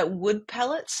that wood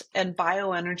pellets and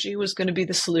bioenergy was going to be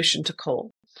the solution to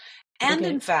coal. And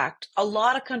in fact, a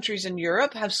lot of countries in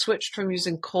Europe have switched from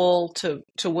using coal to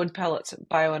wood pellets and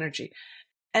bioenergy.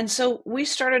 And so we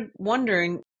started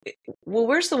wondering, well,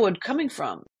 where's the wood coming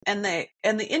from? And the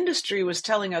industry was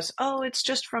telling us, oh, it's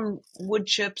just from wood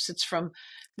chips. It's from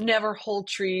never whole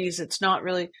trees. It's not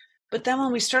really. But then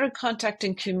when we started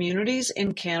contacting communities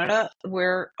in Canada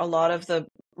where a lot of the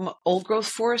old growth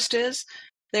forest is,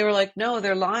 they were like, no,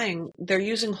 they're lying. They're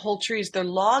using whole trees. They're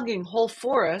logging whole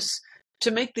forests to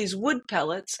make these wood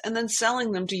pellets and then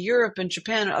selling them to Europe and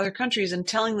Japan and other countries and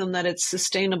telling them that it's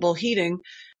sustainable heating.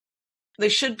 They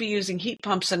should be using heat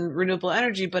pumps and renewable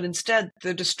energy, but instead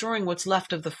they're destroying what's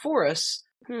left of the forests.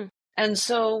 And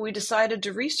so we decided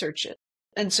to research it.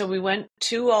 And so we went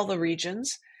to all the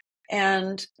regions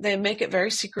and they make it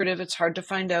very secretive. It's hard to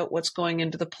find out what's going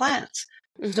into the plants.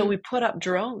 So we put up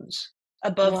drones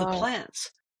above the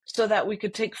plants so that we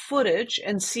could take footage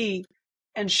and see.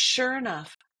 And sure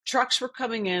enough, trucks were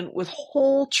coming in with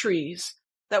whole trees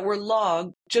that were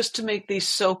logged just to make these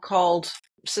so-called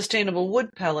sustainable wood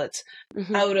pellets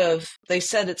out of, they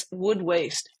said it's wood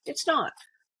waste. It's not.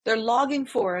 They're logging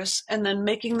forests and then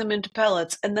making them into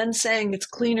pellets and then saying it's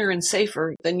cleaner and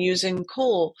safer than using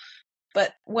coal.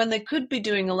 But when they could be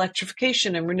doing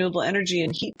electrification and renewable energy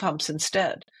and heat pumps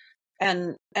instead.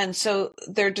 And so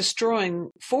they're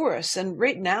destroying forests. And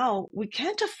right now we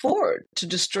can't afford to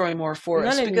destroy more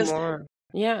forests because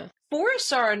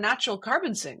forests are our natural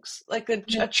carbon sinks. Like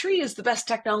a tree is the best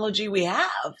technology we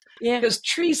have because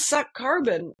trees suck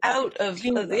carbon out of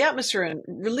the atmosphere and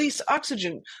release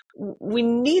oxygen. We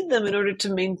need them in order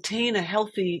to maintain a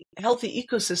healthy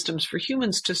ecosystems for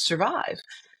humans to survive.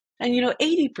 And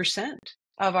 80%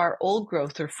 of our old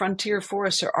growth or frontier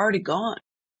forests are already gone.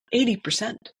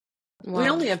 80%. Wow. We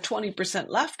only have 20%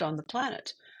 left on the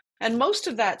planet. And most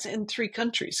of that's in 3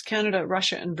 countries. Canada,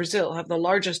 Russia, and Brazil have the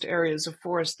largest areas of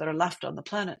forest that are left on the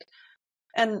planet.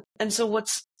 And so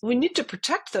we need to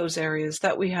protect those areas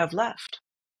that we have left.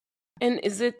 And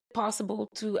is it possible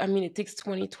it takes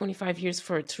 20, 25 years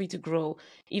for a tree to grow.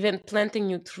 Even planting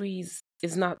new trees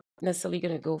is not necessarily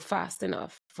going to go fast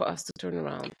enough for us to turn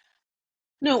around.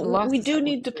 No, The loss we is that do we're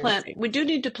need to plant. experiencing. We do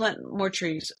need to plant more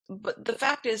trees. But the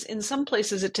fact is, in some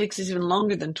places, it takes even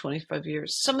longer than 25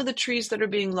 years. Some of the trees that are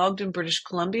being logged in British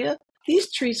Columbia,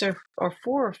 these trees are 4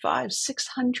 or 5,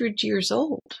 600 years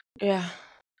old, Yeah.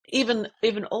 even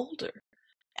older.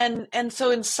 And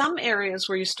so in some areas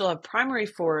where you still have primary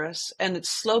forests and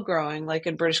it's slow growing, like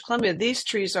in British Columbia, these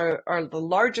trees are the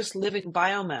largest living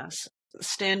biomass,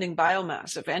 standing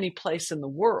biomass of any place in the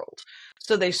world.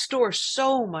 So they store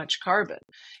so much carbon.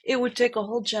 It would take a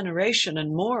whole generation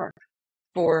and more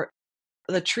for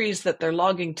the trees that they're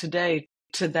logging today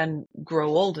to then grow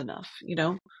old enough, you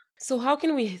know? So how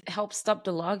can we help stop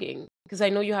the logging? Because I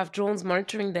know you have drones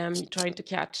monitoring them, trying to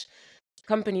catch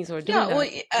companies who are doing Yeah, well,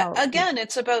 that. How? again,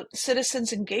 it's about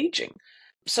citizens engaging.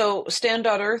 So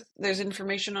stand.earth, there's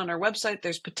information on our website.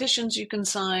 There's petitions you can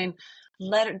sign,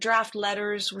 draft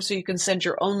letters, so you can send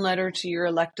your own letter to your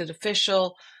elected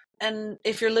official. And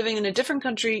if you're living in a different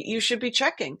country, you should be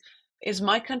checking. Is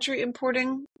my country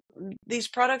importing these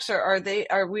products, or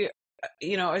are we,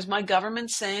 is my government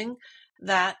saying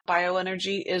that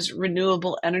bioenergy is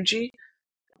renewable energy?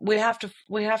 We have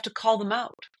to call them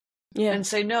out Yeah. and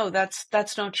say, no, that's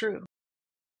not true.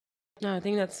 No, I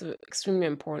think that's extremely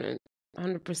important.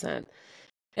 100%.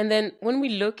 And then when we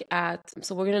look at,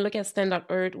 so we're going to look at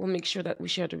stand.earth, we'll make sure that we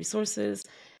share the resources.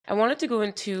 I wanted to go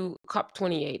into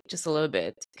COP28 just a little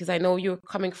bit, because I know you're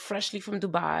coming freshly from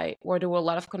Dubai, where there were a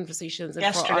lot of conversations. And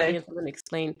for our Yesterday. audience, I'm going to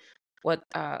explain what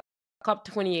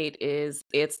COP28 is.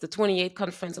 It's the 28th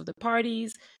conference of the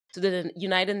parties to the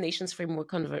United Nations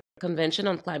Framework Convention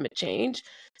on Climate Change.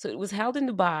 So it was held in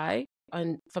Dubai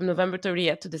from November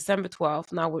 30th to December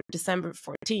 12th. Now we're December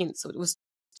 14th. So it was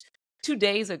 2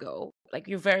 days ago. Like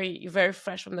you're very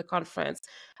fresh from the conference.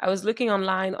 I was looking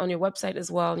online on your website as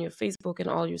well, on your Facebook and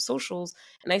all your socials,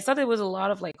 and I saw there was a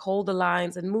lot of like hold the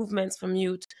lines and movements from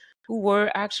youth who were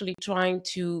actually trying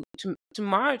to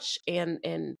march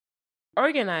and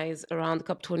organize around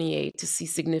COP28 to see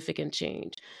significant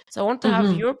change. So I want to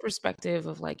have your perspective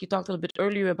of, like, you talked a little bit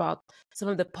earlier about some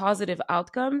of the positive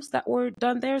outcomes that were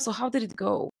done there. So how did it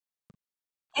go?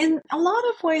 In a lot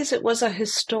of ways, it was a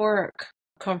historic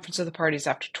Conference of the Parties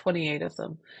after 28 of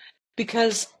them,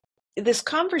 because this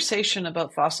conversation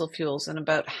about fossil fuels and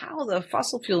about how the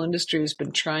fossil fuel industry has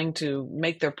been trying to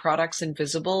make their products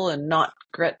invisible and not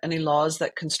get any laws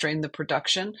that constrain the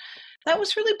production, that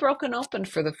was really broken open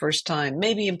for the first time,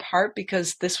 maybe in part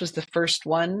because this was the first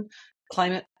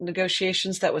climate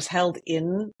negotiations that was held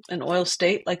in an oil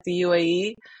state like the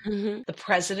UAE. Mm-hmm. The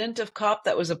president of COP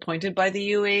that was appointed by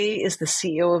the UAE is the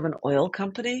CEO of an oil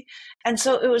company. And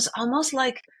so it was almost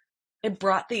like it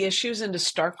brought the issues into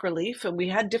stark relief, and we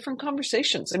had different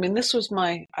conversations. I mean, this was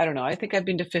I think I've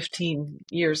been to 15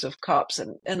 years of COPs,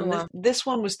 and Wow. this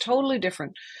one was totally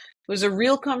different. It was a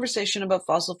real conversation about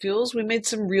fossil fuels. We made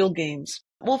some real gains.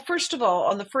 Well, first of all,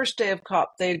 on the first day of COP,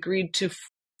 they agreed to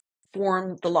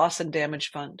form the Loss and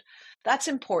Damage Fund. That's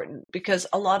important because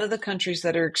a lot of the countries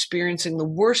that are experiencing the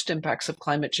worst impacts of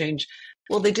climate change,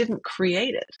 well, they didn't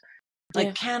create it.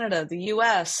 Like Canada, the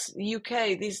US, the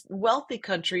UK, these wealthy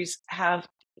countries have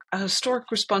a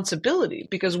historic responsibility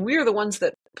because we're the ones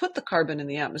that put the carbon in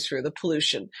the atmosphere, the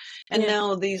pollution. And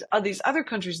now these other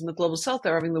countries in the global south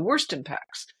are having the worst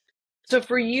impacts. So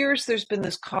for years, there's been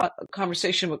this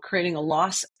conversation about creating a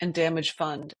loss and damage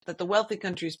fund that the wealthy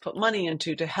countries put money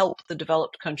into to help the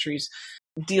developed countries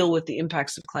deal with the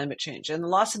impacts of climate change. And the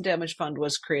loss and damage fund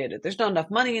was created. There's not enough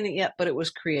money in it yet, but it was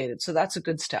created. So that's a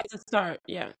good step. It's a start,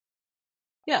 yeah.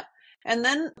 Yeah. And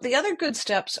then the other good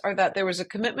steps are that there was a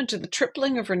commitment to the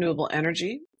tripling of renewable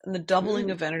energy and the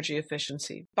doubling of energy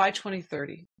efficiency by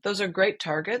 2030. Those are great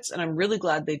targets, and I'm really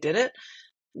glad they did it.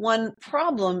 One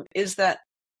problem is that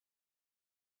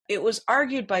it was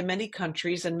argued by many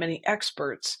countries and many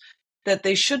experts that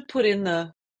they should put in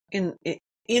the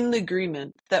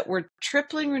agreement that we're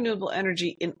tripling renewable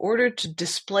energy in order to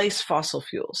displace fossil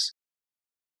fuels.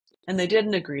 And they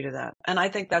didn't agree to that. And I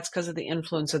think that's because of the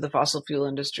influence of the fossil fuel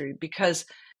industry. Because,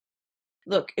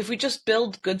 look, if we just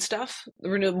build good stuff,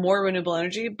 more renewable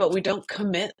energy, but we don't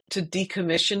commit to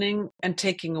decommissioning and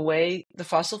taking away the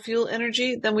fossil fuel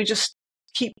energy, then we just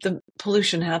keep the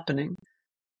pollution happening.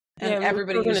 And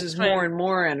everybody uses more and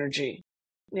more energy.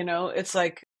 It's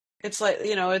like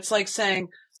saying,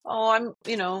 oh, I'm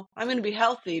going to be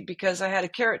healthy because I had a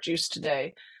carrot juice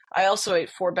today. I also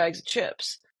ate 4 bags of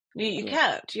chips. You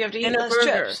can't. You have to eat less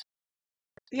chips.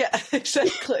 Yeah,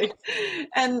 exactly.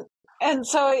 and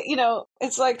so,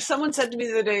 it's like someone said to me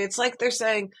the other day, it's like they're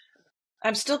saying,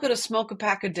 I'm still going to smoke a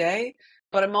pack a day,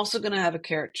 but I'm also going to have a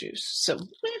carrot juice. So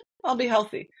I'll be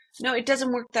healthy. No, it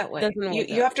doesn't work that way. Doesn't work You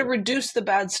that have to way. reduce the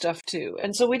bad stuff too.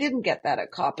 And so we didn't get that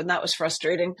at COP, and that was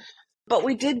frustrating. But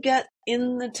we did get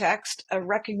in the text a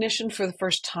recognition for the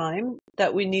first time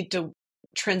that we need to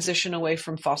transition away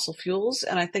from fossil fuels.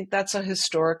 And I think that's a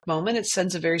historic moment. It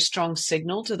sends a very strong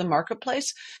signal to the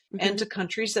marketplace and to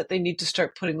countries that they need to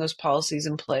start putting those policies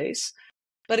in place.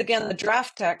 But again, the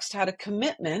draft text had a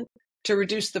commitment to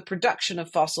reduce the production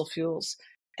of fossil fuels,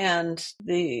 and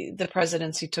the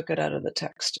presidency took it out of the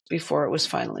text before it was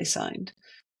finally signed.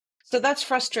 So that's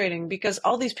frustrating because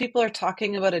all these people are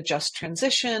talking about a just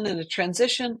transition and a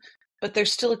transition, but they're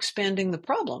still expanding the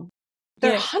problem.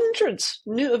 There are hundreds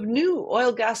of new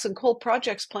oil, gas, and coal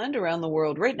projects planned around the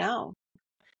world right now,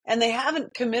 and they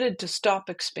haven't committed to stop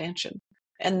expansion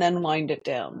and then wind it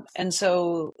down. And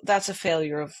so that's a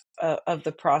failure of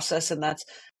the process, and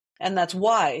that's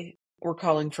why we're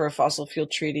calling for a fossil fuel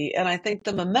treaty. And I think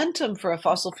the momentum for a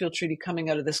fossil fuel treaty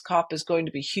coming out of this COP is going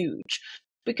to be huge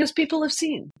because people have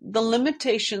seen the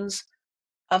limitations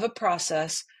of a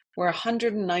process where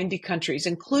 190 countries,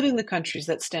 including the countries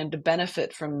that stand to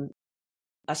benefit from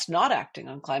us not acting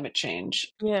on climate change,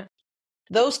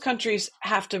 those countries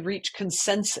have to reach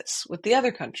consensus with the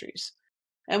other countries.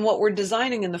 And what we're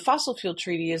designing in the fossil fuel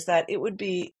treaty is that it would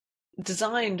be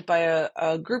designed by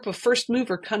a group of first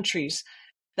mover countries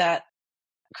that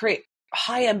create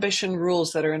high ambition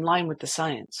rules that are in line with the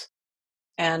science.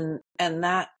 That's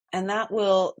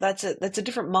a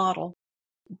different model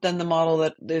than the model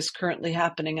that is currently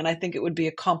happening. And I think it would be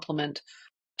a complement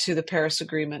to the Paris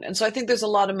Agreement. And so I think there's a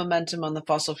lot of momentum on the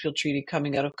fossil fuel treaty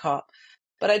coming out of COP.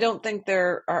 But I don't think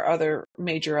there are other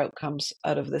major outcomes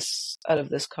out of this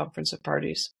conference of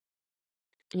parties.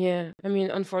 Yeah, I mean,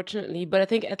 unfortunately, but I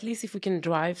think at least if we can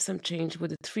drive some change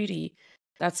with the treaty,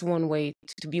 that's one way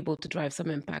to be able to drive some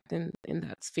impact in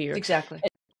that sphere. Exactly.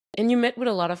 And you met with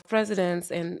a lot of presidents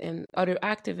and other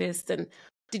activists. And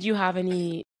did you have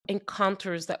any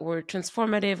encounters that were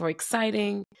transformative or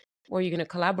exciting? Were you going to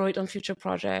collaborate on future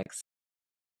projects?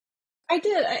 I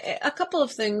did. A couple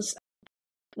of things.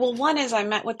 Well, one is I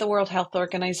met with the World Health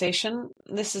Organization.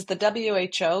 This is the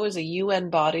WHO, is a UN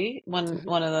body, one of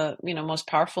the most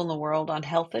powerful in the world on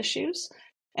health issues.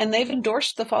 And they've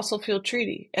endorsed the fossil fuel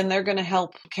treaty, and they're going to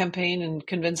help campaign and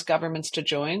convince governments to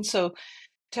join. So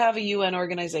to have a UN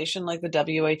organization like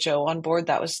the WHO on board,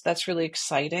 that's really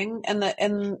exciting.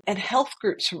 And health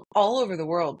groups from all over the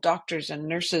world, doctors and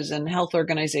nurses and health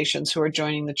organizations who are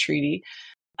joining the treaty.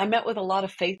 I met with a lot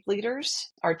of faith leaders,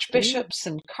 archbishops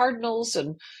and cardinals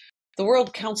and the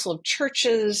World Council of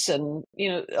Churches, and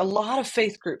a lot of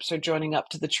faith groups are joining up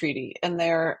to the treaty, and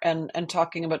they're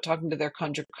talking to their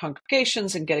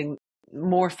congregations and getting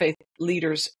more faith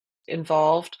leaders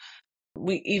involved.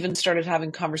 We even started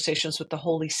having conversations with the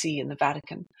Holy See in the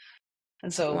Vatican.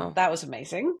 And so that was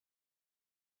amazing.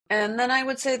 And then I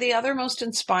would say the other most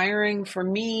inspiring for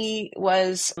me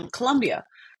was Colombia.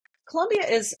 Colombia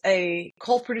is a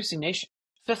coal-producing nation,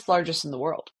 fifth largest in the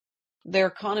world. Their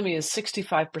economy is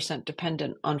 65%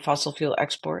 dependent on fossil fuel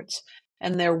exports,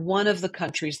 and they're one of the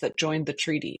countries that joined the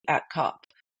treaty at COP.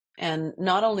 And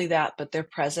not only that, but their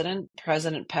president,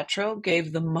 President Petro,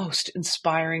 gave the most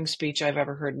inspiring speech I've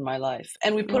ever heard in my life.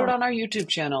 And we put it on our YouTube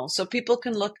channel, so people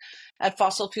can look at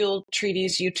Fossil Fuel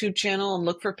Treaty's YouTube channel and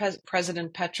look for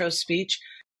President Petro's speech.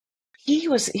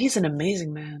 He's an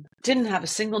amazing man. Didn't have a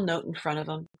single note in front of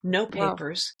him, no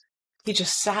papers. He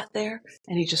just sat there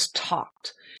and he just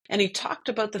talked. And he talked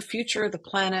about the future of the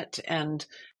planet and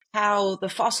how the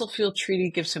fossil fuel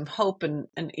treaty gives him hope. And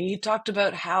he talked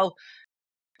about how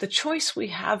the choice we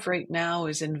have right now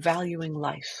is in valuing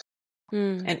life.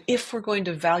 And if we're going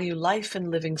to value life and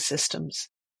living systems,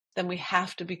 then we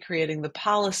have to be creating the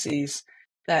policies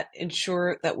that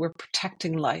ensure that we're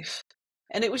protecting life.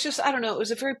 And it was just, I don't know, it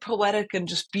was a very poetic and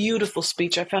just beautiful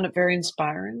speech. I found it very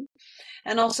inspiring.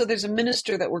 And also there's a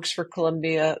minister that works for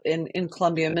Colombia, in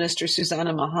Colombia, Minister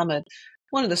Susana Mohammed,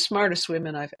 one of the smartest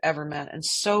women I've ever met, and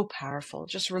so powerful,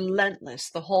 just relentless,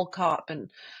 the whole COP, and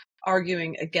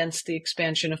arguing against the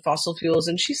expansion of fossil fuels.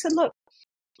 And she said, look,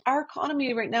 our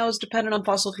economy right now is dependent on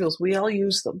fossil fuels. We all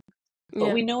use them.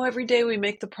 But we know every day we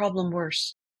make the problem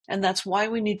worse. And that's why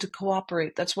we need to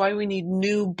cooperate. That's why we need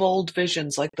new, bold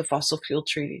visions like the fossil fuel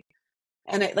treaty.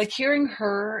 And hearing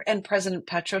her and President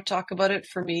Petro talk about it,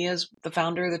 for me as the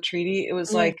founder of the treaty, it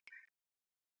was it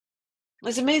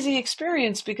was an amazing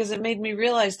experience because it made me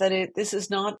realize that this is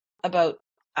not about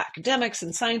academics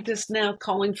and scientists now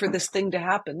calling for this thing to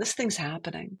happen. This thing's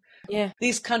happening. Yeah.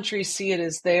 These countries see it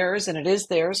as theirs, and it is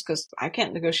theirs because I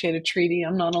can't negotiate a treaty.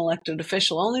 I'm not an elected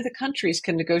official. Only the countries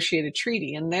can negotiate a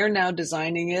treaty, and they're now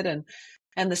designing it.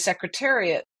 And the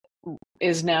Secretariat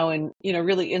is now in,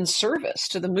 really in service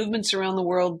to the movements around the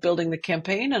world, building the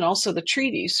campaign and also the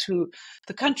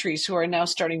the countries who are now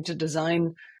starting to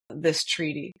design this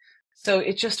treaty. So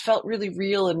it just felt really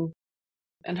real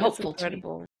and hopeful to me.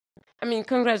 I mean,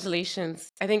 congratulations.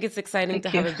 I think it's exciting to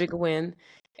have a big win.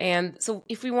 And so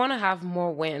if we want to have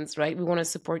more wins, right, we want to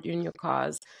support you in your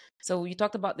cause. So you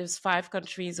talked about there's 5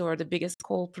 countries who are the biggest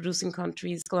coal producing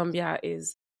countries. Colombia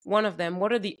is one of them.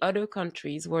 What are the other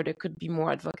countries where there could be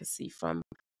more advocacy from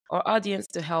our audience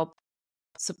to help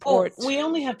support? Well, we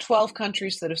only have 12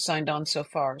 countries that have signed on so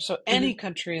far. So any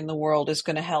country in the world is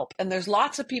going to help. And there's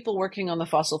lots of people working on the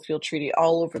fossil fuel treaty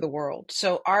all over the world.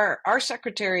 So our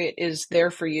secretariat is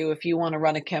there for you if you want to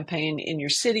run a campaign in your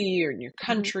city or in your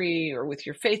country or with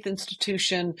your faith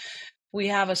institution. We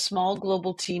have a small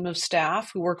global team of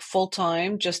staff who work full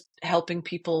time, just helping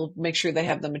people make sure they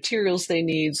have the materials they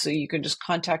need. So you can just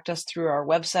contact us through our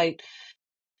website.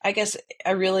 I guess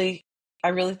I really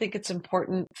think it's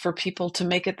important for people to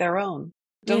make it their own.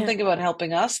 Don't think about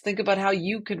helping us. Think about how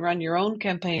you can run your own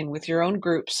campaign with your own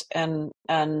groups. And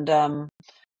I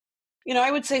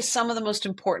would say some of the most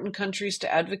important countries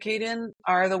to advocate in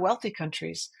are the wealthy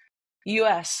countries: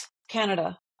 US,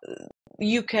 Canada,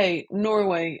 UK,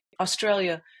 Norway,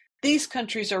 Australia. These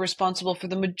countries are responsible for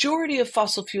the majority of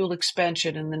fossil fuel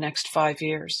expansion in the next 5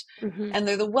 years. And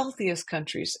they're the wealthiest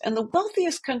countries. And the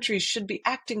wealthiest countries should be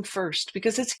acting first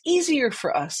because it's easier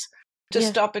for us to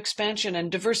stop expansion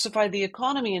and diversify the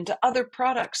economy into other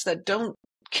products that don't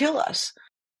kill us.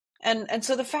 And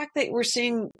so the fact that we're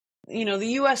seeing,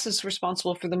 the US is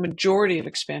responsible for the majority of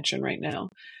expansion right now,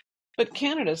 but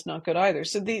Canada's not good either.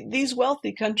 So these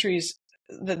wealthy countries,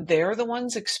 that they're the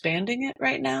ones expanding it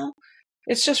right now,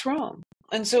 it's just wrong.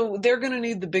 And so they're going to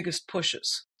need the biggest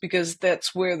pushes because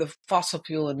that's where the fossil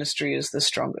fuel industry is the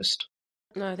strongest.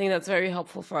 No, I think that's very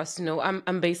helpful for us to know.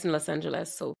 I'm based in Los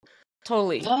Angeles, so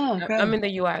totally. I'm in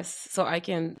the US, so I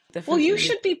can definitely. Well, you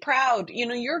should be proud.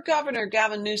 Your governor,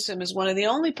 Gavin Newsom, is one of the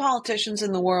only politicians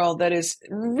in the world that is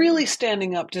really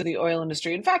standing up to the oil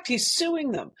industry. In fact, he's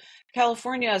suing them.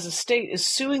 California as a state is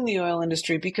suing the oil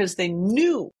industry because they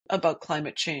knew about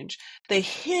climate change. They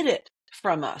hid it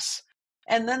from us.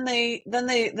 And then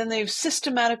they've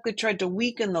systematically tried to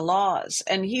weaken the laws.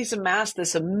 And he's amassed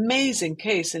this amazing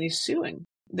case and he's suing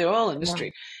the oil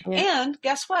industry. And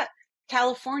guess what?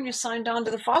 California signed on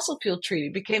to the fossil fuel treaty,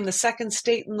 became the second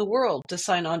state in the world to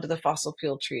sign on to the fossil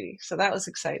fuel treaty. So that was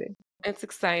exciting. It's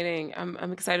exciting.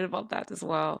 I'm excited about that as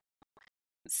well.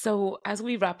 So as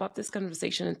we wrap up this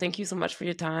conversation, and thank you so much for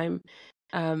your time,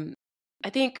 I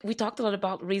think we talked a lot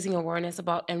about raising awareness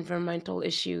about environmental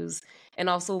issues and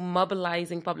also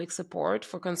mobilizing public support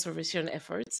for conservation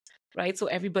efforts, right? So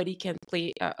everybody can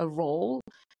play a role.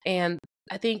 And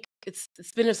I think it's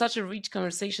been such a rich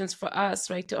conversations for us,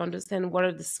 right, to understand what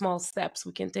are the small steps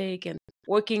we can take and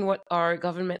working with our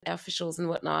government officials and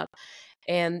whatnot.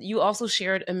 And you also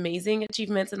shared amazing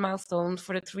achievements and milestones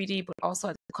for the 3D, but also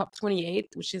at COP28,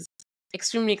 which is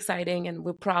extremely exciting, and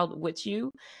we're proud with you.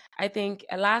 I think,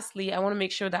 lastly, I want to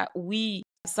make sure that we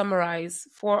summarize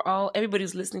for everybody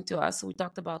who's listening to us. So we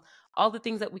talked about all the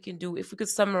things that we can do. If we could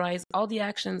summarize all the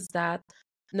actions that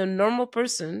the normal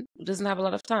person who doesn't have a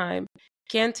lot of time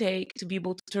can take to be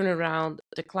able to turn around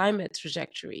the climate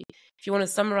trajectory. If you want to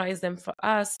summarize them for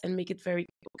us and make it very,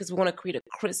 because we want to create a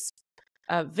crisp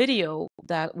video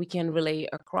that we can relay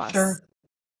across. Sure.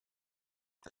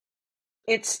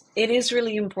 It is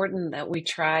really important that we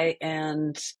try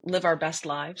and live our best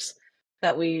lives,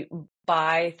 that we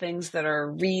buy things that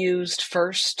are reused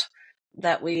first,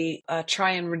 that we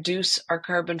try and reduce our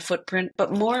carbon footprint,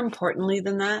 but more importantly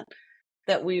than that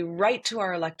we write to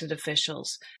our elected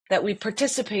officials, that we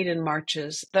participate in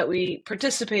marches, that we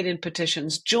participate in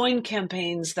petitions, join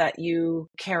campaigns that you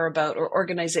care about, or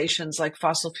organizations like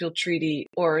Fossil Fuel Treaty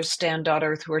or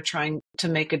Stand.Earth who are trying to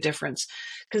make a difference.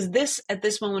 Because this, at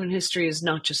this moment in history, is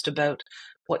not just about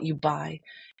what you buy.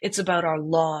 It's about our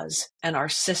laws and our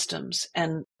systems,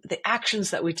 and the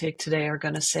actions that we take today are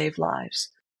going to save lives.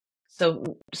 So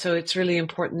it's really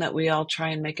important that we all try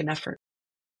and make an effort.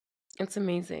 It's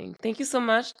amazing. Thank you so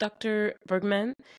much, Dr. Bergman.